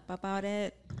open up about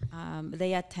it.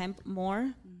 They attempt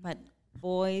more, but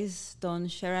boys don't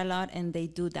share a lot, and they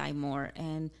do die more.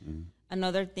 And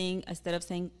another thing, instead of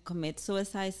saying commit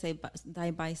suicide, say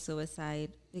die by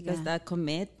suicide, because that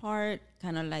commit part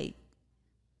kind of like,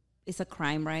 it's a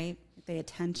crime, right? They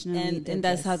intentionally and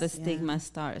that's how the stigma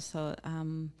starts. So,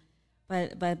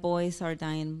 but boys are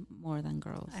dying more than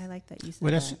girls. I like that you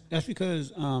said that. That's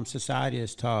because society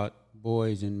has taught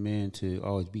boys and men to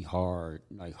always be hard,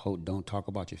 like don't talk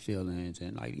about your feelings,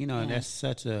 and that's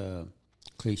such a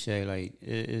cliche. Like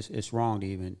it's wrong to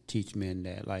even teach men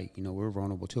that, like, we're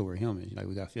vulnerable too. We're humans. Like,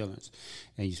 we got feelings,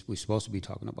 and we're supposed to be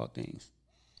talking about things.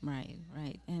 Right.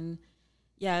 And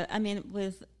yeah, I mean,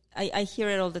 with I hear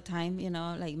it all the time,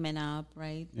 like Men Up,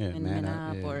 right? Yeah, Man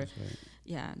Up, yeah, or that's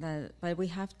right. but we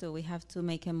have to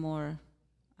make it more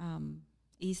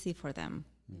easy for them,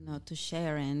 to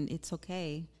share, and it's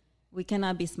okay. We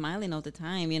cannot be smiling all the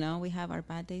time, we have our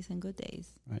bad days and good days.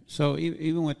 Right. So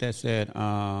even with that said,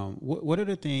 what are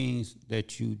the things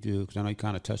that you do? Because I know you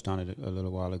kind of touched on it a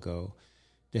little while ago,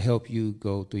 to help you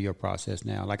go through your process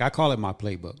now. Like I call it my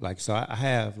playbook. Like, so I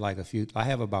have like I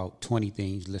have about 20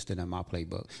 things listed in my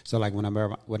playbook. So like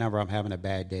whenever I'm having a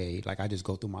bad day, like I just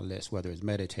go through my list, whether it's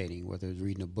meditating, whether it's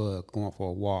reading a book, going for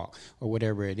a walk, or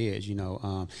whatever it is,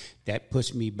 that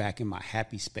puts me back in my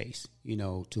happy space,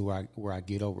 to where I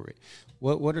get over it.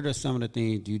 What are some of the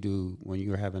things you do when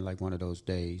you're having like one of those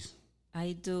days?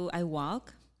 I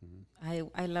walk.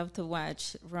 I love to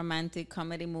watch romantic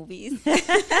comedy movies.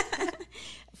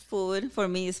 Food for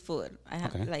me is food. I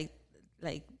have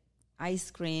like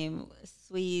ice cream,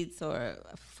 sweets, or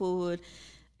food.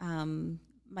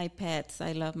 My pets.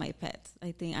 I love my pets.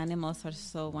 I think animals are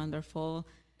so wonderful.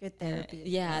 Good therapy.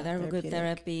 They're good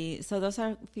therapy. So those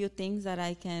are a few things that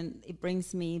it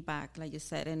brings me back, like you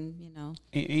said, and.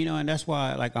 And that's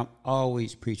why, like, I'm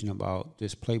always preaching about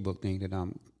this playbook thing that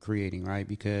I'm creating, right?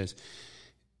 Because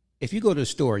if you go to the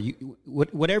store,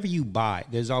 whatever you buy,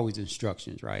 there's always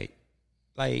instructions, right?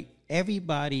 Like,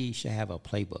 everybody should have a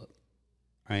playbook,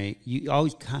 right? You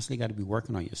always constantly got to be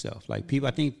working on yourself. Like, people,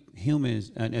 I think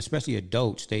humans, and especially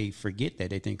adults, they forget that.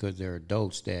 They think because they're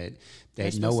adults that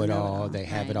they know it all, they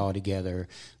have it all together.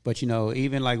 But,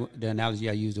 even like the analogy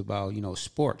I used about,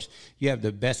 sports, you have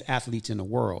the best athletes in the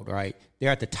world, right?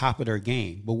 They're at the top of their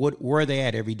game. But where are they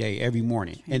at every day, every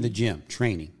morning? In the gym,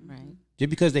 training. Right. Just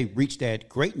because they reach that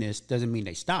greatness doesn't mean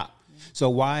they stop.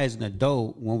 So why, as an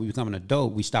adult, when we become an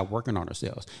adult, we stop working on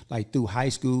ourselves? Like through high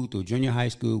school, through junior high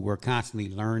school, we're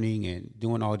constantly learning and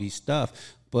doing all these stuff.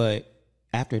 But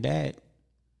after that,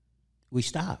 we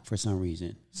stop for some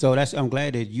reason. So I'm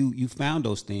glad that you found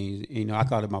those things. I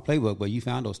call it my playbook, but you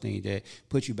found those things that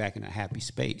put you back in a happy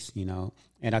space.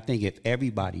 And I think if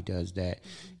everybody does that,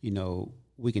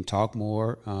 we can talk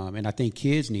more. And I think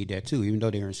kids need that too. Even though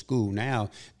they're in school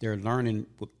now, they're learning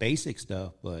basic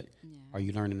stuff, but are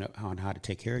you learning on how to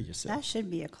take care of yourself? That should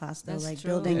be a class, though, That's like true.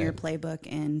 building your playbook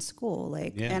in school.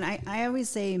 And I always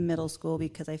say middle school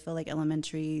because I feel like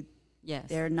elementary,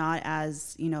 they're not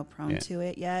as, prone to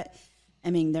it yet. I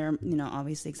mean, there are,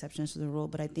 obviously exceptions to the rule,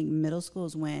 but I think middle school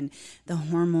is when the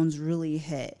hormones really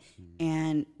hit.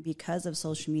 And because of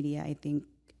social media, I think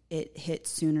it hits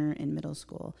sooner in middle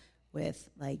school with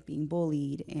like being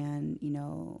bullied and,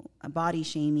 body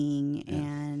shaming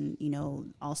and,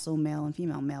 also male and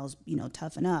female males,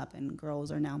 toughen up and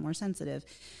girls are now more sensitive.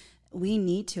 We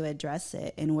need to address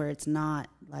it and where it's not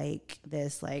like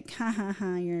this, like,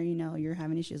 you're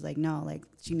having issues. Like, no, like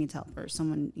she needs help or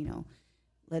someone,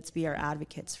 let's be our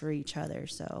advocates for each other.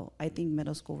 So I think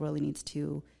middle school really needs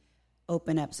to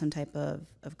open up some type of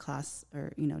class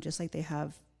or, just like they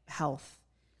have health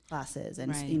classes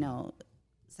and,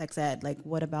 sex ed, like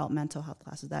what about mental health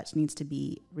classes? That needs to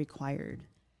be required.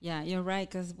 Yeah, you're right,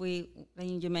 because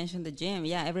you mentioned the gym.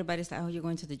 Yeah, everybody's like, oh, you're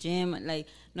going to the gym. Like,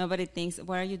 nobody thinks,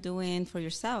 what are you doing for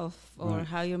yourself or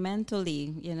how you're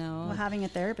mentally, Well, having a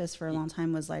therapist for a long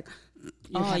time was like,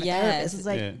 yes. It's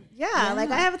like, like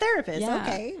I have a therapist. Yeah.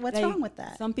 Okay, what's wrong with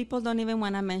that? Some people don't even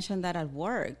want to mention that at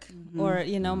work. Or,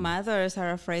 mothers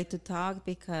are afraid to talk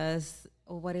because,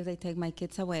 what if they take my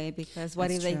kids away? Because what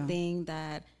if they think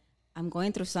that I'm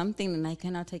going through something and I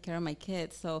cannot take care of my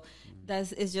kids? So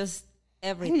it's just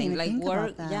everything, like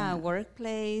work,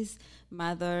 workplace,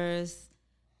 mothers,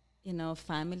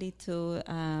 family too,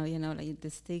 like the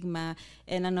stigma.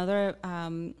 And another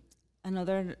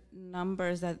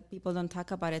numbers that people don't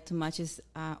talk about it too much is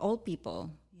old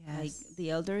people. Yes. Like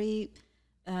the elderly,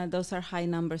 those are high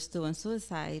numbers too on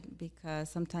suicide because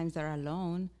sometimes they're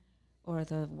alone or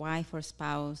the wife or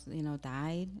spouse,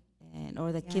 died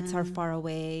or the kids are far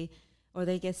away or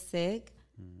they get sick.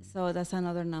 So that's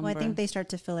another number. Well, I think they start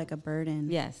to feel like a burden.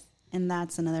 Yes. And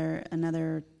that's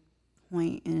another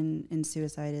point in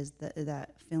suicide is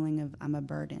that feeling of I'm a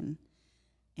burden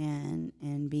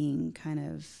and being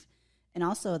kind of, and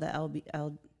also the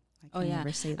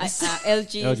never say this.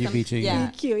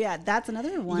 LGBT. Yeah, that's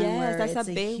another one where that's it's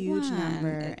a big huge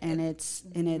number and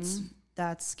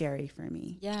that's scary for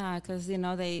me. Yeah, because they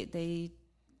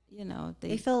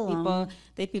feel alone.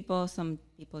 Some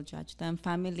people judge them.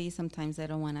 Family, sometimes they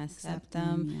don't want to accept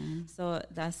them. Yeah. So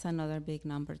that's another big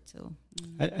number too.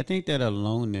 I think that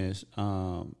aloneness,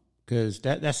 because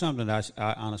that's something that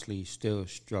I honestly still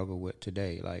struggle with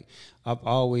today. Like I've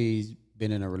always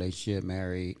been in a relationship,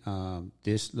 married.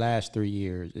 This last 3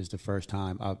 years is the first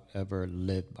time I've ever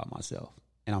lived by myself.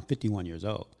 and I'm 51 years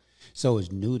old. So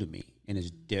it's new to me and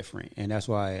it's different. And that's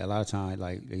why a lot of times,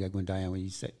 like when Diane, when you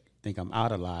think I'm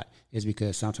out a lot, is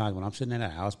because sometimes when I'm sitting in a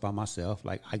house by myself,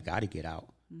 like I got to get out.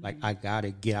 Like I got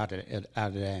to get out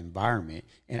of that environment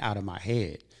and out of my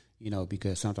head,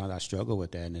 because sometimes I struggle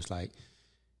with that. And it's like,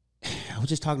 I was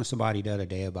just talking to somebody the other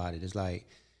day about it. It's like,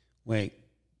 when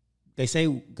they say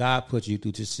God puts you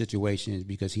through situations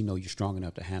because he knows you're strong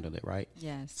enough to handle it, right?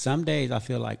 Yes. Some days I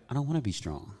feel like I don't want to be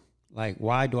strong. Like,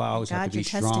 why do I always have to be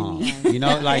you're strong? testing me.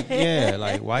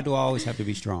 Like, why do I always have to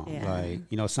be strong? Yeah.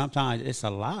 Like, sometimes it's a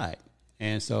lot.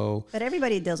 And so. But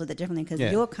everybody deals with it differently, because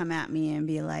you'll come at me and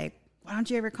be like, why don't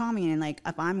you ever call me? And like,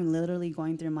 if I'm literally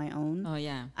going through my own,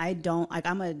 I don't, like,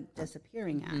 I'm a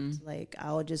disappearing act. Like,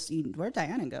 I'll just, where'd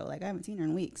Diana go? Like, I haven't seen her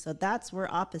in weeks. So we're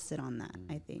opposite on that,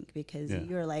 I think, because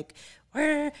you're like,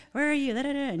 where are you?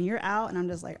 And you're out, and I'm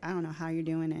just like, I don't know how you're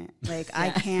doing it. Like,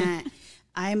 I can't.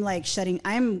 I'm like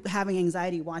I'm having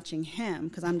anxiety watching him,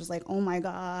 because I'm just like, oh my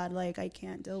God, like I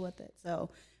can't deal with it. So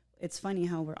it's funny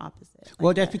how we're opposite. Like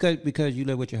well, that's because you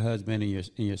live with your husband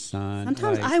and your son.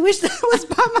 Sometimes I wish that I was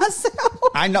by myself.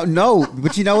 I know, no,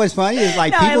 but you know what's funny is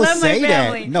like No, I people love my say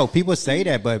family. that. No, people say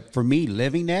that, but for me,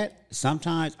 living that,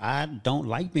 sometimes I don't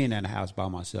like being in the house by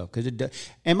myself, because it does.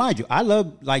 And mind you, I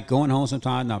love like going home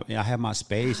sometimes. I have my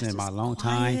space and my alone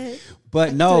time,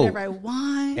 but do no, whatever I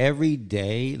want. every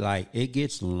day, like it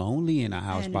gets lonely in a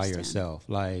house by yourself.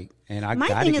 Like, and My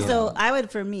gotta thing is get though, out. I would,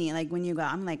 for me, like when you go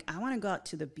out, I'm like, I want to go out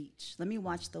to the beach. Let me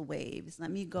watch the waves. Let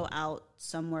me go out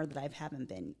somewhere that I haven't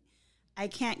been. I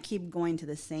can't keep going to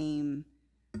the same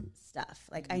stuff.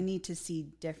 Like I need to see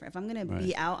different. If I'm going to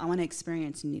be out, I want to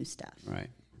experience new stuff. Right.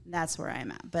 That's where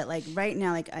I'm at. But like right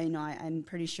now, like I'm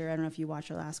pretty sure, I don't know if you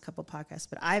watched our last couple podcasts,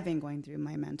 but I've been going through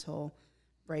my mental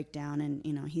breakdown,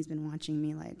 and he's been watching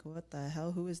me like, what the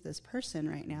hell, who is this person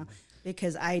right now?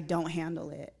 Because I don't handle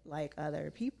it like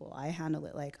other people. I handle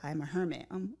it like I'm a hermit.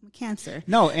 I'm a Cancer.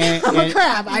 No, and I'm a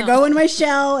crab. I go in my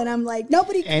shell and I'm like,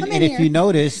 nobody come in and if here. you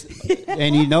notice,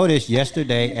 and you notice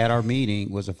yesterday at our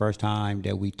meeting was the first time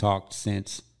that we talked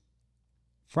since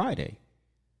Friday.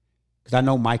 Because I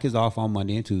know Mike is off on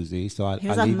Monday and Tuesday, so I He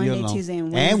was leave off you Monday, alone. Tuesday,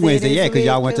 and Wednesday, Wednesday yeah, this because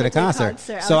y'all week. went to the We went to the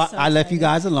concert. concert. So I was so I left you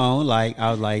excited. guys alone. Like I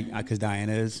was like, because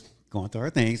Diana is going through her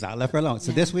things, so I left her alone.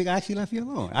 So this week I actually left you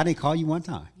alone. I didn't call you one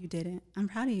time. You didn't. I'm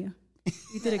proud of you.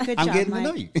 You did a good I'm job, getting to Mike.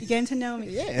 know you. You're getting to know me.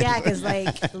 Yeah, because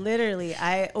like literally,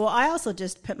 I also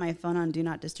just put my phone on Do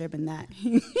Not Disturb, and that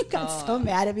he got so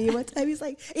mad at me one time. He's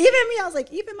like, even me. I was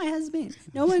like, even my husband.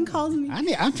 No one calls me.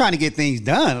 I'm trying to get things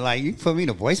done. Like you put me in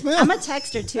a voicemail. I'm a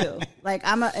texter too. Like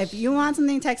if you want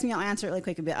something, text me. I'll answer it really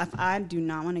quick. But if I do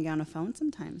not want to get on the phone,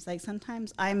 sometimes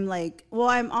I'm like, well,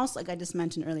 I'm also like I just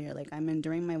mentioned earlier, like I'm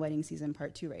during my wedding season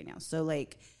part 2 right now. So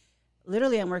like,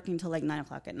 literally, I'm working till like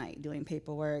 9:00 at night doing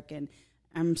paperwork, and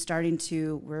I'm starting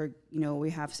to. We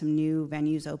have some new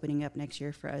venues opening up next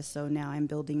year for us. So now I'm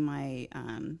building my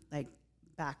like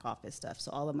back office stuff.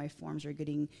 So all of my forms are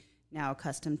getting now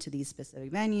accustomed to these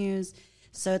specific venues.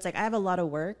 So it's like I have a lot of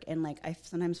work, and like I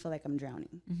sometimes feel like I'm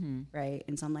drowning, right?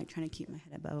 And so I'm like trying to keep my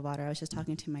head above water. I was just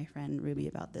talking to my friend Ruby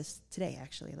about this today,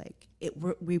 actually. Like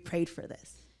we prayed for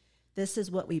this. This is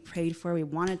what we prayed for. We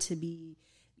wanted to be,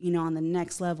 on the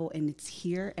next level, and it's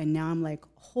here. And now I'm like,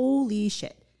 holy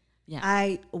shit.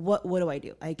 Yeah. What do I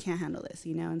do? I can't handle this,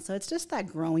 And so it's just that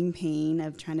growing pain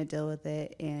of trying to deal with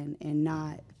it and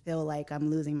not feel like I'm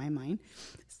losing my mind.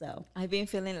 So I've been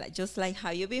feeling just like how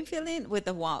you've been feeling with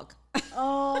the walk.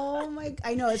 oh my,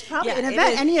 I know it's probably an it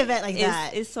event, is. any event like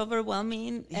that. It's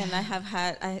overwhelming, and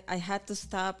I had to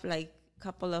stop like a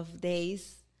couple of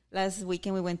days. Last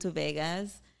weekend we went to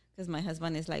Vegas because my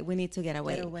husband is like, we need to get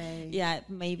away. Yeah,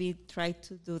 maybe try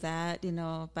to do that,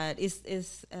 but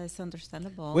it's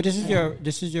understandable. Well,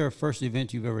 this is your first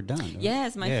event you've ever done. Right?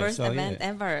 Yes, my first event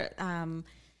ever.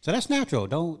 So that's natural.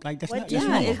 Don't like that's What not. do That's you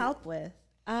normal. need help with?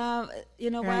 You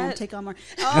know Here I am, what? take on more.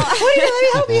 What do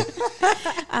you let me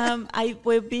help you?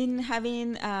 We've been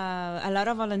having a lot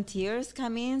of volunteers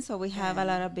come in, so we have a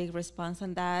lot of big response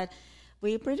on that.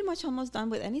 We're pretty much almost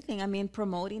done with anything. I mean,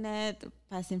 promoting it,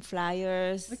 passing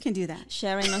flyers. We can do that.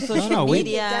 Sharing on social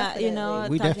media, Definitely.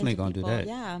 We talking definitely to gonna do people. that.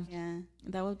 Yeah, Yeah.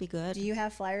 that would be good. Do you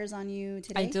have flyers on you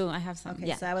today? I do. I have some. Okay,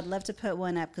 Yeah. so I would love to put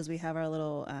one up because we have our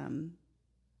little,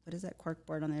 what is that, cork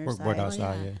board on the other Work side. board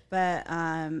outside, yeah.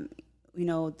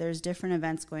 But, there's different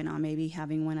events going on. Maybe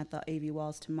having one at the AV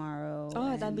Walls tomorrow.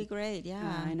 Oh, that'd be great.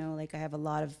 Yeah. I know, like I have a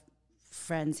lot of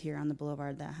friends here on the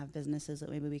Boulevard that have businesses that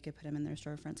maybe we could put them in their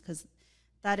storefronts, because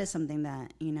that is something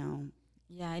that,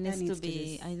 Yeah, it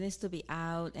needs to be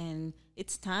out, and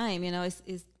it's time.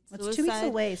 It's It's 2 weeks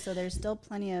away, so there's still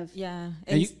plenty of... Yeah,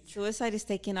 And and suicide is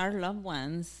taking our loved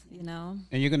ones, you know.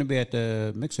 And you're going to be at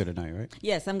the mixer tonight, right?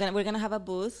 Yes, we're gonna have a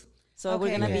booth, so Okay,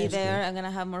 we're gonna be good. there. I'm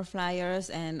gonna have more flyers,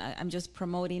 and I'm just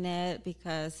promoting it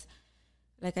because,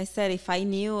 like I said, if I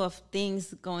knew of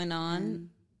things going on,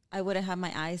 I wouldn't have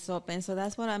my eyes open. So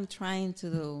that's what I'm trying to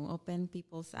do: open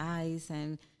people's eyes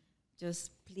and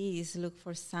just please look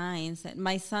for signs. And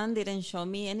my son didn't show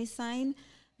me any sign.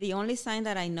 The only sign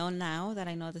that I know now, that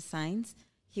I know the signs,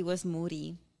 he was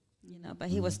moody, you know, but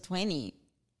he was 20.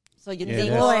 So you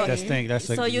think, That's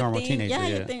a normal teenager. Yeah,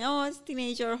 you think, oh, it's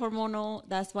teenager, hormonal.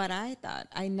 That's what I thought.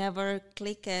 I never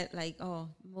click it like, oh,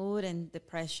 mood and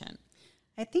depression.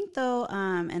 I think, though,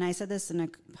 and I said this in a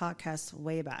podcast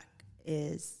way back,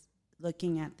 is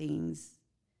looking at things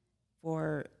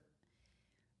for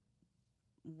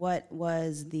what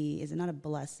was is it not a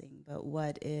blessing, but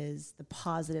what is the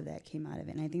positive that came out of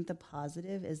it. And I think the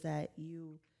positive is that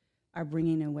you are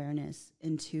bringing awareness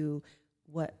into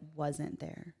what wasn't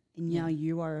there. And now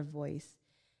you are a voice,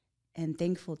 and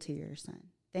thankful to your son,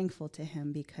 thankful to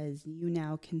him, because you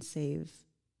now can save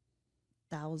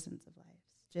thousands of lives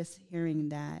just hearing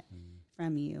that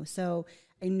from you. So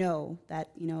I know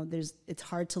that, you know, it's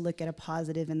hard to look at a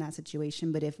positive in that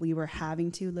situation, but if we were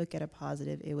having to look at a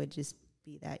positive, it would just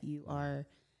be that you are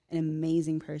an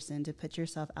amazing person to put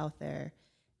yourself out there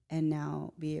and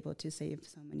now be able to save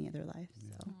so many other lives.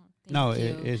 So. No,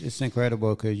 it's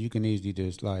incredible because you can easily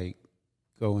just like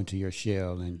go into your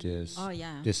shell and just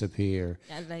disappear.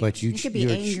 Yeah, like, but you could be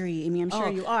angry. I mean, I'm sure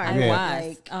you are.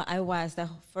 I was the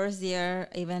first year,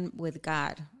 even with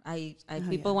God.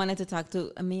 People wanted to talk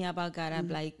to me about God. I'm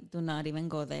like, do not even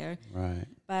go there. Right.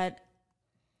 But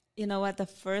you know what?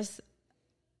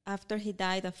 After he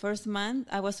died, the first month,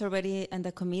 I was already in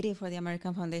the committee for the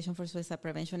American Foundation for Suicide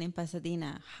Prevention in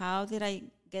Pasadena. How did I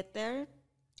get there?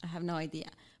 I have no idea.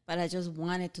 But I just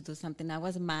wanted to do something. I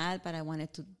was mad, but I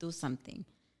wanted to do something,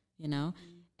 you know.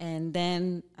 And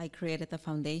then I created the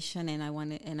foundation, and I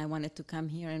wanted to come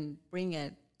here and bring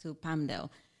it to Palmdale.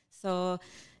 So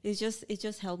it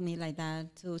just helped me like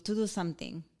that to do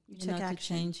something, to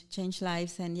change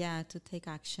lives, and to take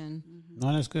action.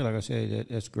 No, that's good. Like I said,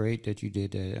 that's great that you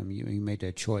did that. I mean, you made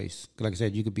that choice. Like I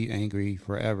said, you could be angry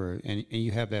forever, and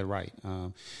you have that right.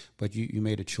 But you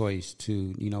made a choice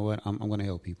to, you know what, I'm going to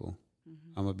help people.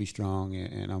 I'm going to be strong,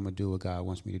 and I'm going to do what God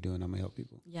wants me to do, and I'm going to help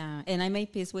people. Yeah, and I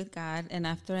made peace with God, and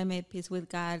after I made peace with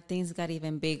God, things got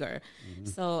even bigger.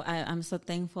 So I'm so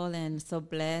thankful and so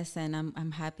blessed, and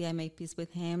I'm happy I made peace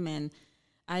with Him. And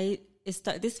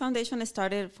this foundation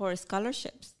started for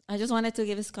scholarships. I just wanted to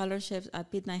give scholarships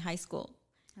at Midnight High School,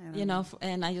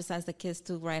 and I just asked the kids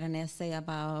to write an essay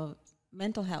about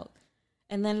mental health.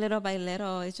 And then little by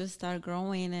little, it just started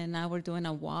growing, and now we're doing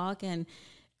a walk, and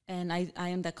I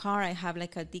in the car, I have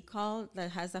like a decal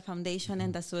that has the foundation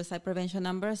and the suicide prevention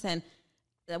numbers. And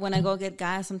when I go get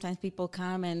gas, sometimes people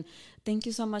come and thank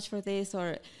you so much for this,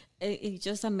 or it's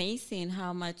just amazing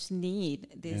how much need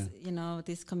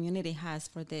this community has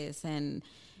for this. And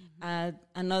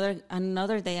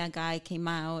another day, a guy came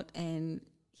out and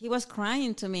he was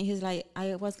crying to me. He's like,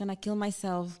 I was gonna kill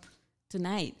myself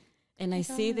tonight, and I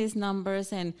see these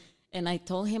numbers, and I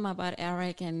told him about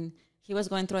Eric, and he was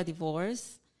going through a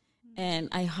divorce. And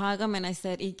I hug him and I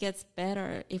said, it gets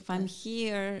better. If I'm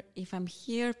here,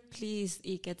 please,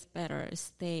 it gets better.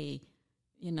 Stay.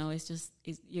 You know,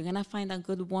 you're going to find a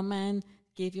good woman.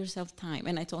 Give yourself time.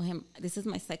 And I told him, this is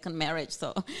my second marriage.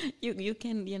 So you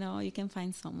can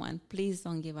find someone. Please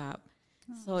don't give up.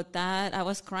 So that I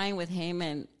was crying with him,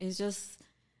 and it's just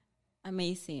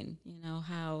amazing, you know,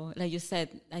 how, like you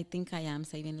said, I think I am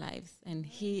saving lives. And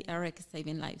Eric is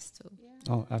saving lives too.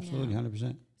 Yeah. Oh, absolutely.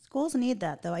 100%. Schools need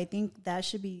that, though. I think that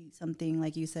should be something,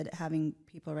 like you said, having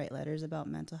people write letters about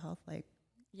mental health. Like,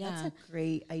 that's a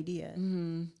great idea.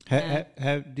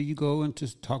 Mm-hmm. Do you go in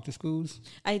to talk to schools?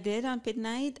 I did on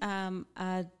Midnight.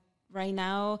 Right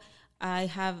now, I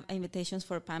have invitations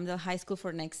for Palmdale High School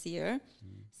for next year.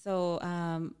 So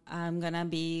I'm going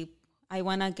to I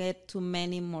want to get to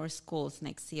many more schools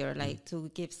next year, like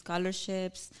to give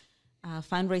scholarships,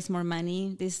 fundraise more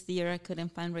money. This year, I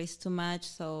couldn't fundraise too much.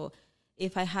 So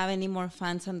if I have any more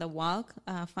funds on the walk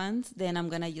funds, then I'm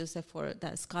going to use it for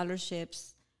the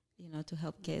scholarships, you know, to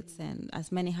help kids and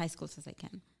as many high schools as I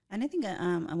can. And I think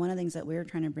one of the things that we're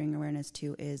trying to bring awareness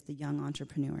to is the young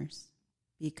entrepreneurs,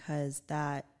 because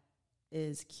that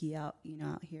is key out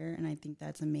here. And I think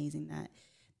that's amazing that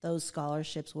those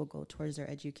scholarships will go towards their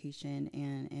education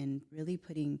and really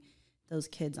putting those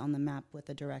kids on the map with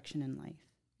a direction in life.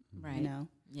 Right. You know?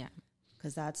 Yeah.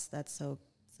 Because that's so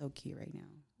key right now.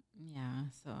 Yeah,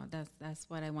 so that's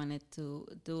what I wanted to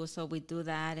do. So we do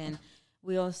that, and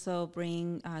we also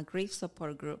bring grief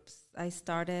support groups. I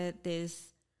started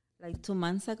this like 2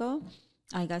 months ago.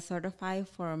 I got certified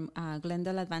from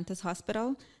Glendale Adventist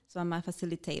Hospital, so I'm a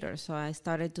facilitator. So I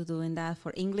started to doing that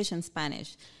for English and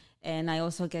Spanish, and I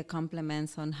also get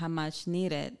compliments on how much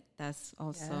needed. That's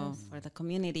also for the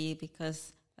community,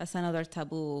 because that's another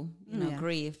taboo,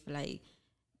 grief. Like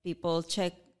people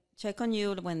check on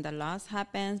you when the loss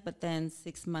happens, but then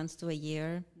 6 months to a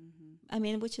year, I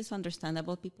mean, which is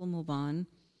understandable. People move on,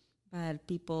 but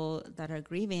people that are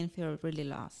grieving feel really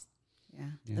lost.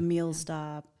 Yeah. The meals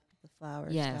stop, the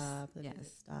flowers stop, the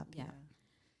visits stop. Yeah.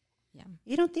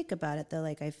 You don't think about it though.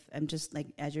 Like I'm just like,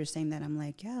 as you're saying that, I'm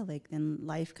like, yeah, like then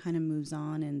life kind of moves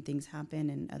on and things happen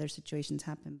and other situations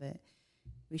happen, but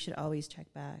we should always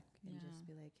check back and just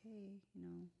be like,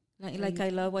 hey, Like I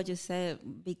love what you said,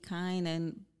 be kind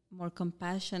and more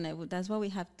compassionate. That's what we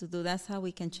have to do. That's how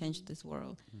we can change this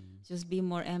world. Just be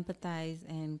more empathized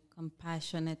and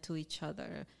compassionate to each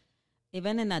other.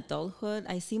 Even in adulthood,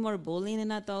 I see more bullying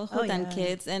in adulthood than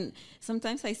kids. And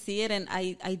sometimes I see it and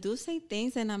I do say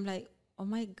things and I'm like, oh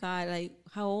my God, like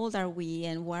how old are we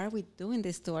and why are we doing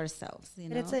this to ourselves?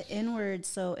 But it's an inward,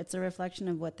 so it's a reflection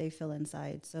of what they feel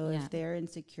inside. So if they're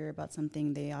insecure about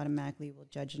something, they automatically will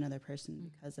judge another person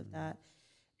because of that.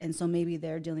 And so maybe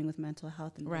they're dealing with mental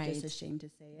health and they're just ashamed to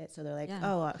say it. So they're like,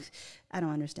 I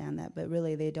don't understand that. But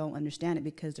really they don't understand it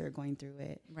because they're going through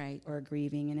it or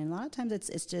grieving. And a lot of times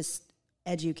it's just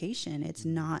education. It's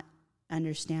not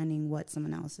understanding what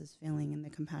someone else is feeling, and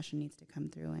the compassion needs to come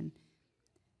through. And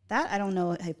that, I don't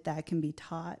know if that can be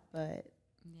taught, but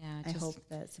I hope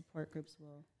that support groups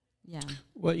will. Yeah.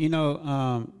 Well,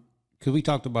 because we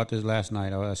talked about this last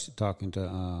night. I was talking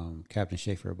to Captain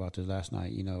Schaefer about this last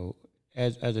night.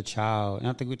 As a child, and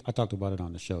I think I talked about it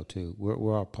on the show too.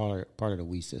 We're all part of the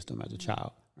we system as a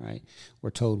child, right?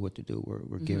 We're told what to do.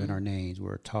 We're given our names.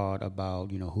 We're taught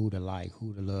about who to like,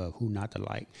 who to love, who not to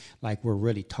like. Like we're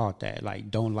really taught that.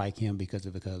 Like don't like him because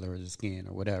of the color of his skin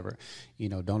or whatever.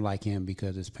 Don't like him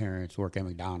because his parents work at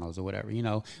McDonald's or whatever.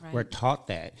 We're taught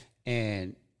that,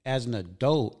 and as an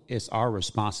adult, it's our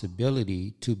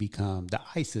responsibility to become the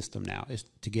I system now. It's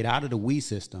to get out of the we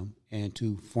system and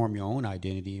to form your own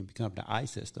identity and become the I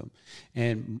system.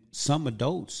 And some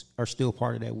adults are still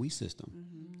part of that we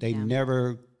system. They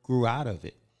never grew out of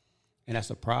it. And that's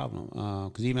a problem.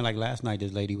 Because even like last night,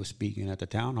 this lady was speaking at the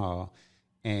town hall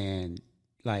and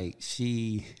like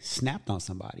she snapped on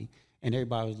somebody. And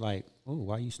everybody was like, oh,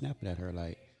 why are you snapping at her?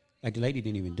 Like the lady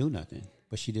didn't even do nothing.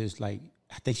 But she just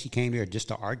I think she came here just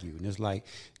to argue, and it's like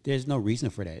there's no reason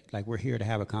for that. Like we're here to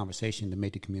have a conversation to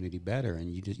make the community better,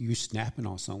 and you're snapping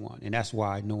on someone, and that's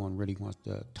why no one really wants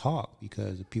to talk,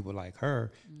 because of people like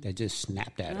her that just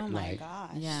snapped at her. Oh my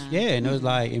gosh! And it was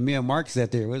like, and me and Mark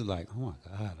sat there. It was like, oh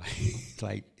my God,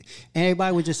 like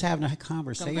everybody was just having a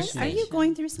conversation. Are you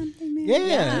going through something,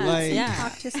 man?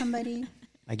 Talk to somebody.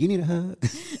 Like you need a hug.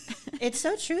 It's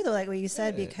so true though, like what you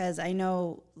said, because I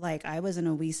know, like I was in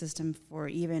a we system for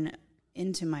even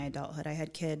into my adulthood. I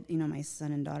had my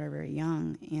son and daughter very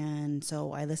young, and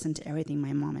so I listened to everything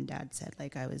my mom and dad said.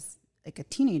 Like I was like a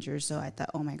teenager, so I thought,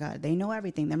 oh my God, they know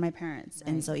everything. They're my parents.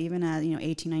 And so even at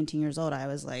 18, 19 years old, I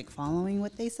was like following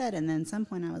what they said. And then at some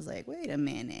point I was like, wait a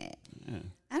minute.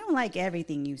 I don't like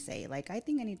everything you say. Like, I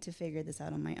think I need to figure this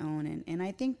out on my own. And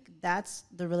I think that's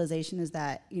the realization, is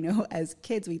that, as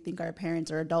kids, we think our parents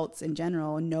or adults in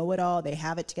general know it all. They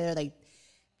have it together. Like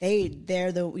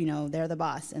they're the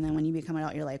boss. And then when you become an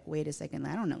adult, you're like, wait a second,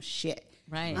 I don't know shit.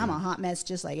 Right. I'm a hot mess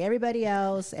just like everybody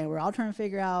else, and we're all trying to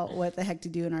figure out what the heck to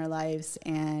do in our lives.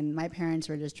 And my parents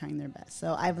were just trying their best.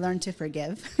 So I've learned to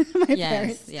forgive my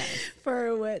parents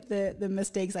for what the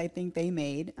mistakes I think they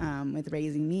made with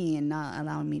raising me and not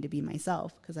allowing me to be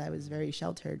myself, because I was very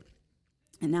sheltered.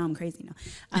 And now I'm crazy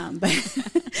now. But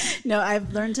no,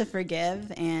 I've learned to forgive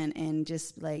and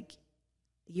just like,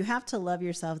 you have to love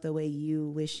yourself the way you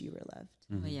wish you were loved.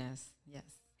 Mm-hmm. Oh, yes.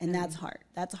 And that's hard.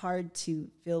 That's hard to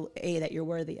feel, that you're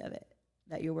worthy of it,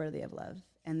 that you're worthy of love.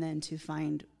 And then to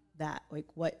find that, like,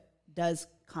 what does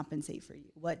compensate for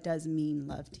you? What does mean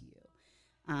love to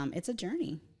you? It's a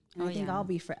journey. And I think I'll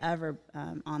be forever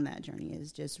on that journey.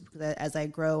 Is just as I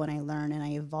grow and I learn and I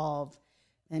evolve,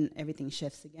 then everything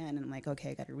shifts again. And I'm like, okay,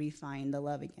 I got to refine the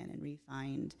love again and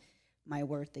refine my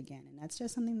worth again. And that's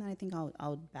just something that I think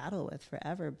I'll battle with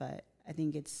forever. But I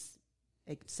think it's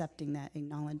accepting that,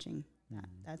 acknowledging that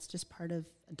that's just part of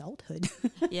adulthood.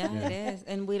 It is.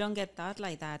 And we don't get taught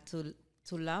like that to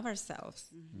love ourselves.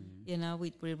 Mm-hmm.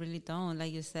 We really don't.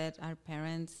 Like you said, our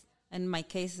parents, in my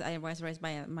case, I was raised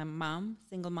by my mom,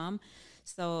 single mom.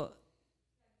 So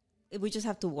we just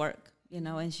have to work,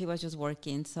 and she was just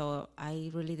working. So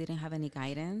I really didn't have any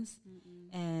guidance.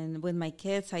 And with my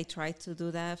kids, I tried to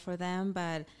do that for them,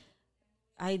 but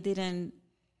I didn't.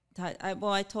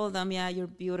 I told them, yeah, you're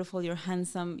beautiful, you're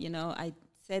handsome. I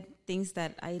said things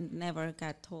that I never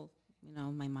got told.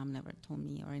 My mom never told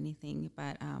me or anything.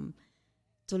 But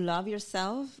to love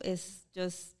yourself is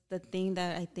just the thing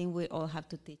that I think we all have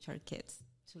to teach our kids,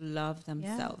 to love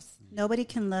themselves. Yeah. Nobody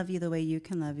can love you the way you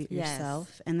can love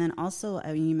yourself. And then also,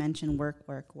 you mentioned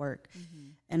work.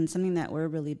 And something that we're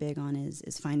really big on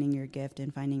is finding your gift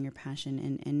and finding your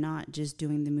passion and not just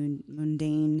doing the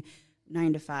mundane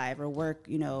 9 to 5 or work,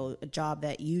 a job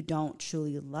that you don't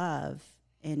truly love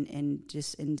and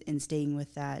just in staying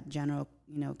with that general,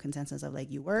 consensus of like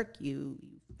you work, you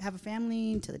have a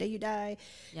family until the day you die.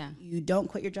 Yeah. You don't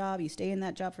quit your job. You stay in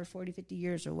that job for 40, 50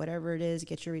 years or whatever it is,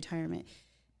 get your retirement.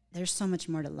 There's so much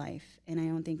more to life. And I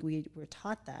don't think we were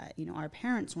taught that. Our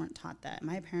parents weren't taught that.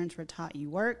 My parents were taught you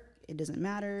work, it doesn't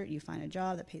matter. You find a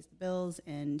job that pays the bills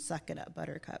and suck it up,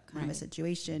 buttercup kind of a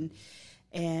situation.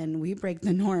 And we break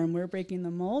the norm. We're breaking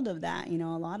the mold of that. A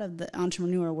lot of the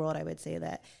entrepreneur world, I would say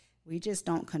that we just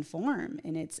don't conform.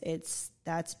 And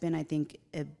that's been, I think,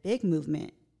 a big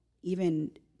movement.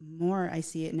 Even more, I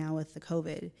see it now with the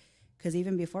COVID. Because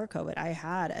even before COVID, I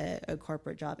had a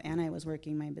corporate job and I was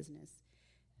working my business.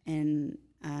 And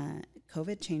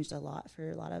COVID changed a lot for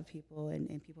a lot of people,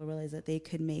 and people realized that they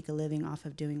could make a living off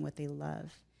of doing what they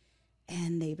love.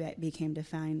 And they became to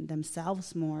find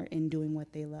themselves more in doing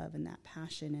what they love and that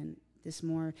passion and this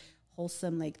more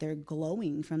wholesome, like they're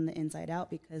glowing from the inside out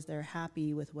because they're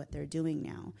happy with what they're doing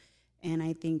now. And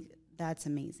I think that's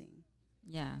amazing.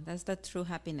 Yeah, that's the true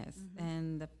happiness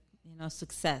and the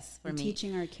success for me.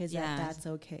 Teaching our kids that that's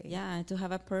okay. Yeah, to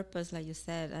have a purpose, like you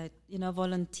said,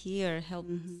 volunteer, help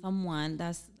someone.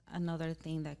 That's another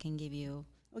thing that can give you.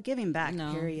 Well, giving back,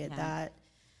 period. Yeah. That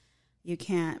you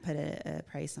can't put a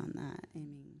price on that. I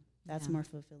mean, that's more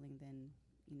fulfilling than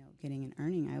getting an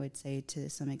earning. I would say to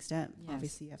some extent. Yes.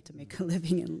 Obviously, you have to make a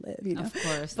living and live. Of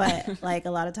course, but like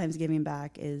a lot of times, giving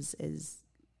back is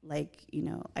like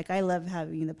like I love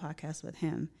having the podcast with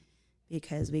him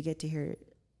because we get to hear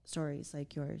stories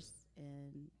like yours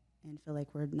and feel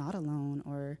like we're not alone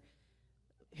or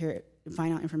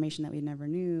find out information that we never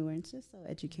knew, and it's just so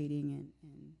educating and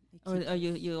or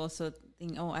you also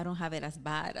think, I don't have it as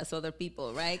bad as other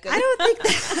people, right? I don't think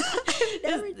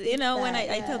that. When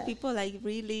I tell people like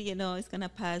really, it's gonna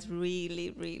pass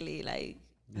really, really like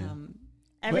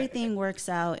everything works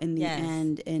out in the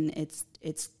end, and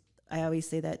it's I always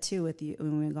say that too with you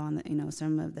when we go on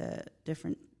some of the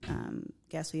different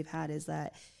guests we've had is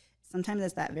that sometimes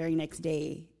it's that very next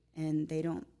day and they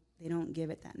don't give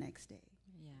it that next day.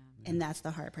 Yeah. And that's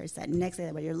the hard part. It's that next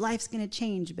day where your life's going to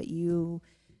change, but you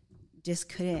just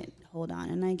couldn't hold on.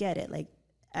 And I get it. Like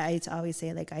I always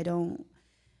say, like, I don't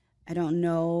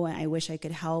know, and I wish I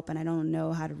could help, and I don't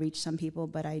know how to reach some people,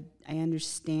 but I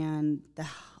understand the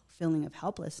feeling of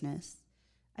helplessness.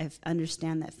 I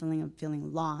understand that feeling of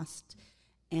feeling lost.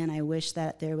 And I wish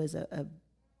that there was a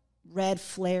red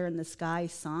flare in the sky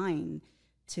sign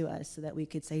to us so that we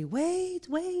could say, wait,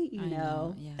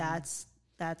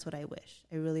 that's what I wish.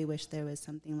 I really wish there was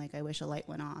something like, I wish a light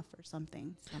went off or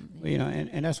something. Well,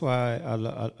 and that's why I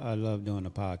love doing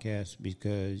the podcast,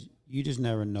 because you just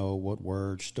never know what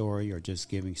word, story, or just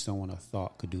giving someone a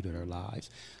thought could do to their lives.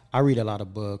 I read a lot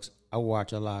of books. I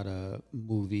watch a lot of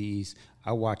movies.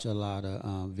 I watch a lot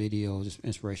of videos,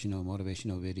 inspirational,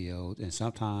 motivational videos. And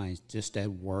sometimes just that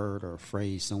word or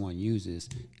phrase someone uses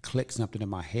clicks something in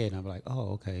my head. And I'm like,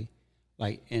 oh, okay.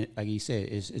 Like you said,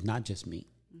 it's not just me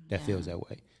that feels that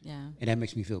way. Yeah. And that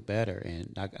makes me feel better.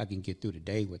 And I can get through the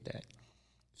day with that.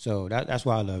 So that's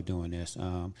why I love doing this.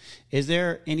 Is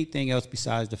there anything else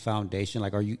besides the foundation?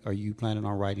 Like, are you planning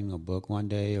on writing a book one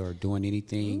day or doing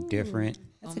anything different?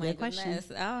 That's a good question.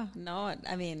 Oh, no,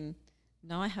 I mean,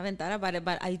 no, I haven't thought about it,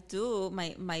 but I do.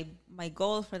 My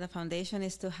goal for the foundation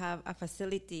is to have a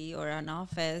facility or an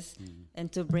office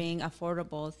and to bring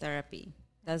affordable therapy.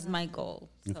 That's my goal.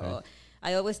 So okay.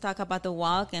 I always talk about the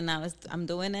walk, and I'm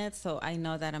doing it, so I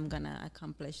know that I'm going to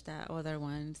accomplish that other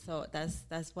one. So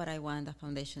that's what I want the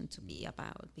foundation to be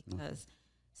about, because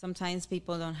sometimes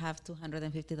people don't have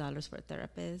 $250 for a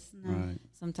therapist. No. Right.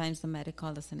 Sometimes the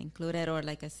medical doesn't include it, or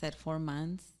like I said, 4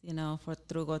 months, go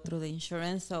through the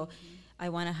insurance. So I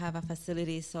want to have a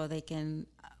facility so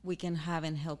we can have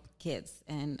and help kids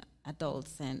and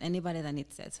adults and anybody that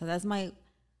needs it. So that's my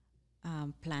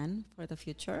plan for the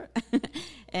future.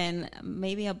 And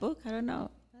maybe a book, I don't know.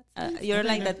 You're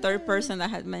like the third person that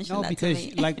had mentioned No, that because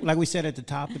to me. like we said at the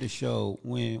top of the show,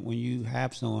 when you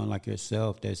have someone like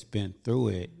yourself that's been through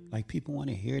it, like people want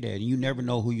to hear that. You never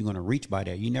know who you're going to reach by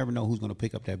that. You never know who's going to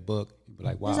pick up that book and be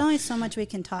like, wow. There's only so much we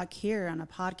can talk here on a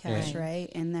podcast, Yeah.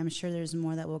 right? And I'm sure there's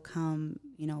more that will come,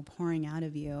 pouring out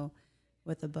of you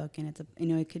with a book. And it's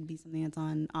it could be something that's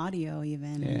on audio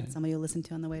even. Yeah. And somebody will listen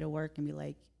to on the way to work and be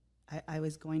like, I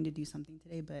was going to do something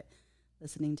today, but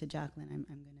listening to Jacqueline, I'm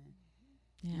going to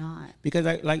not. Because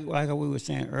like we were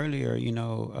saying earlier,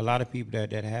 a lot of people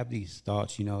that have these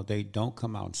thoughts, they don't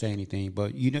come out and say anything,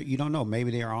 but you don't know.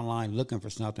 Maybe they're online looking for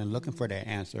something, looking for that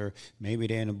answer. Maybe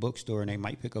they're in a bookstore and they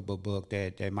might pick up a book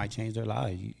that might change their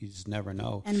lives. You just never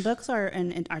know. And books are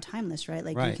timeless, right?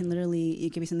 Like Right. you can literally,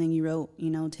 it could be something you wrote,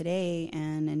 today,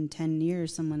 and in 10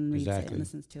 years someone reads it Exactly. and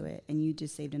listens to it, and you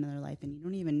just saved another life, and you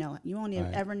don't even know it. You won't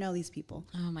Right. ever know these people.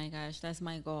 Oh my gosh, that's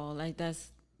my goal. Like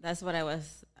that's what I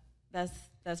was.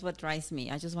 That's what drives me.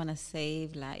 I just want to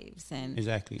save lives, and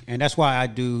Exactly. And that's why I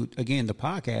do, again, the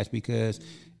podcast, because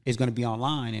it's going to be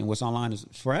online, and what's online is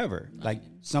forever. Like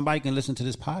somebody can listen to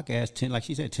this podcast, like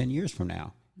she said, 10 years from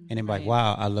now. And then be like, Right.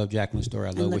 wow, I love Jacqueline's story. I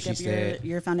And love look what she up said.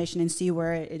 your foundation and see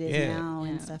where it is Yeah. now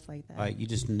and Yeah. stuff like that. Like you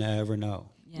just never know.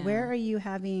 yeah. Where are you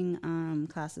having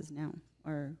classes now,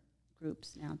 or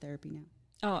groups now, therapy now?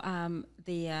 Oh,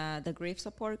 the grief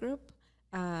support group,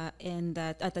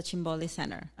 at the Chimboli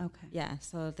Center. Okay. Yeah,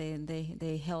 so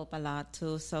they help a lot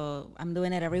too. So I'm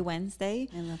doing it every Wednesday.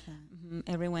 I love that.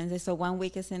 Every Wednesday. So 1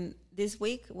 week this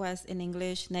week was in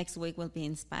English. Next week will be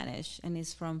in Spanish, and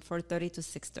it's from 4:30 to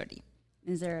 6:30.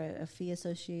 Is there a fee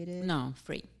associated? No,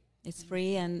 free. It's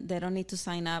free, and they don't need to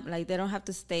sign up. Like they don't have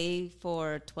to stay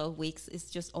for 12 weeks. It's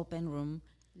just open room.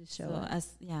 Just show So up.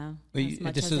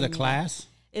 This is a class?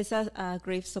 It's a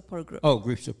grief support group. Oh,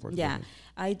 grief support. Yeah, group.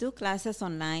 I do classes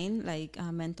online, like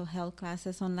mental health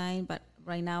classes online, but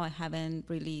right now I haven't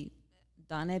really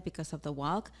done it because of the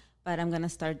walk, but I'm going to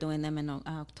start doing them in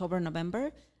October,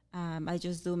 November. I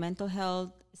just do mental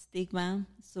health, stigma,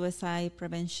 suicide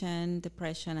prevention,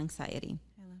 depression, anxiety.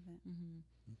 I love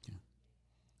it.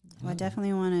 Well, I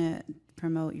definitely want to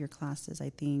promote your classes.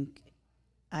 I think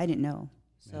I didn't know,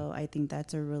 so I think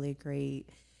that's a really great,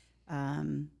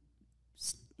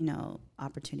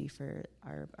 opportunity for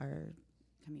our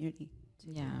community to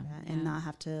do that and not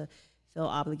have to feel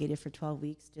obligated for 12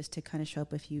 weeks just to kind of show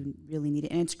up if you really need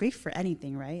it. And it's grief for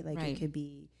anything, right? Like Right. it could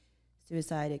be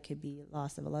suicide, it could be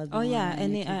loss of a loved Oh one. yeah, it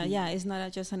any could be- it's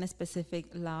not just on a specific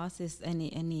loss. It's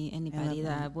anybody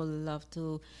that. that would love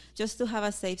to just to have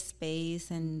a safe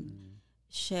space and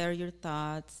share your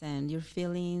thoughts and your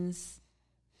feelings,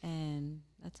 and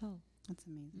that's all. That's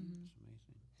amazing.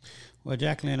 Well,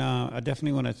 Jacqueline, I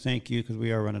definitely want to thank you because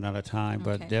we are running out of time,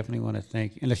 but Okay. definitely want to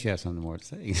thank you, unless you have something more to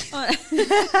say.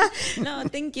 No,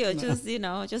 thank you. Just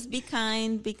be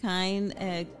kind,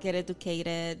 get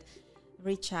educated,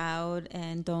 reach out,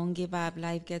 and don't give up.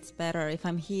 Life gets better. If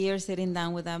I'm here sitting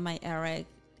down without my Eric,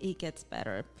 it gets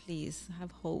better. Please have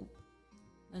hope.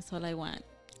 That's all I want.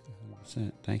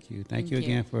 100%. Thank you. Thank Thank you you.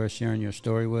 again for sharing your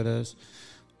story with us.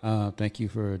 Thank you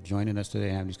for joining us today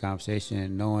and having this conversation,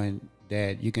 and knowing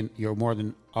that you're more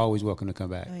than always welcome to come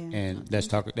back. Oh, yeah. And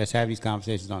let's have these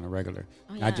conversations on a regular,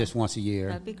 Oh, not yeah. just once a year.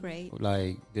 That'd be great.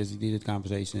 Like these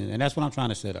conversations, and that's what I'm trying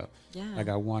to set up. Yeah. Like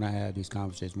I want to have these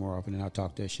conversations more often, and I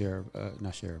talked to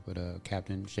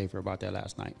Captain Schaefer about that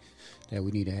last night. That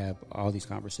we need to have all these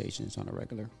conversations on a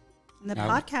regular. And the Now-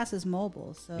 podcast is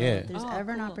mobile, so Yeah. if there's Oh,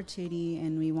 ever an cool. opportunity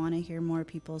and we want to hear more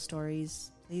people's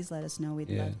stories, please let us know. We'd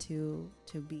Yeah. love to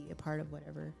be a part of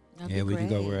whatever. That'd Yeah, be we can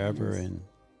go great. wherever, Yes. and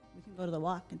We can go to the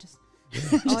walk and just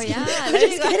Oh yeah, there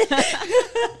you go.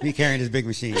 be carrying this big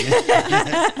machine.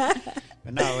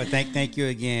 But no, but thank you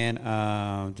again,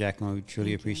 Jacqueline. We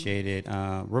truly appreciate it.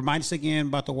 Remind us again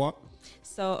about the walk.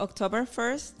 So October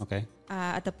 1st Okay.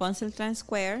 at the Ponce Hilton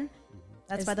Square.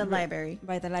 that's It's by the re- library.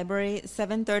 By the library,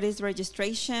 7:30 is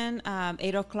registration.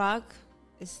 8:00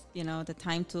 is the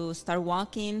time to start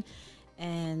walking,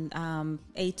 and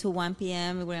 8 to 1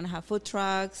 p.m. we're gonna have food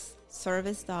trucks.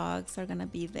 Service dogs are gonna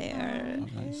be there. Oh,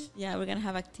 nice. Yeah, we're gonna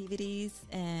have activities,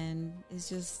 and it's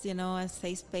just a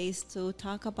safe space to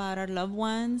talk about our loved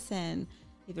ones. And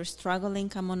if you're struggling,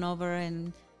 come on over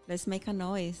and let's make a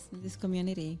noise in this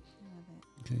community.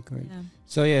 Okay, great. Yeah.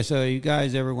 So you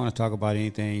guys ever want to talk about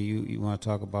anything? You want to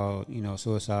talk about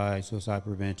suicide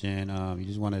prevention? You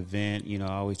just want to vent? I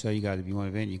always tell you guys, if you want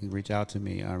to vent, you can reach out to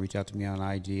me. Reach out to me on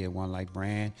IG at One Life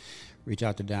Brand. Reach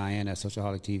out to Diane at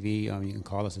Socialholic TV. You can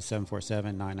call us at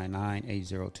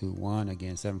 747-999-8021.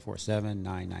 Again,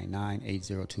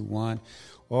 747-999-8021.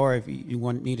 Or if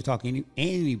you need to talk to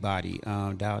anybody,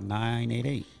 dial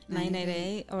 988.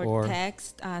 988 or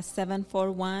text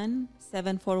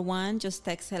 741. Just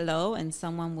text hello, and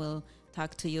someone will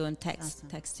talk to you and text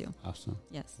you. Awesome.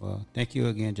 Yes. Well, thank you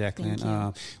again, Jacqueline.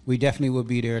 Thank you. We definitely will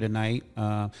be there tonight.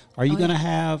 Are you going to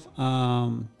have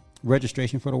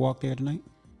registration for the walk there tonight?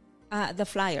 The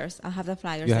flyers. I have the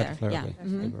flyers You there. have the flyer, Yeah. okay.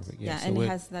 Mhm. Okay, perfect. Yeah, so and it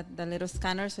has the little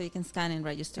scanner, so you can scan and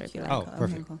register if you like. Oh,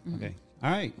 perfect. Cool. Okay. All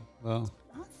right. Well,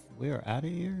 we are out of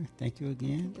here. Thank you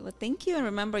again. Well, thank you, and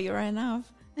remember, you're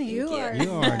enough. You are.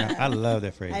 You are. I love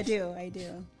that phrase. I do. All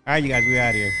right, you guys. We're out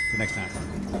of here. Till next time.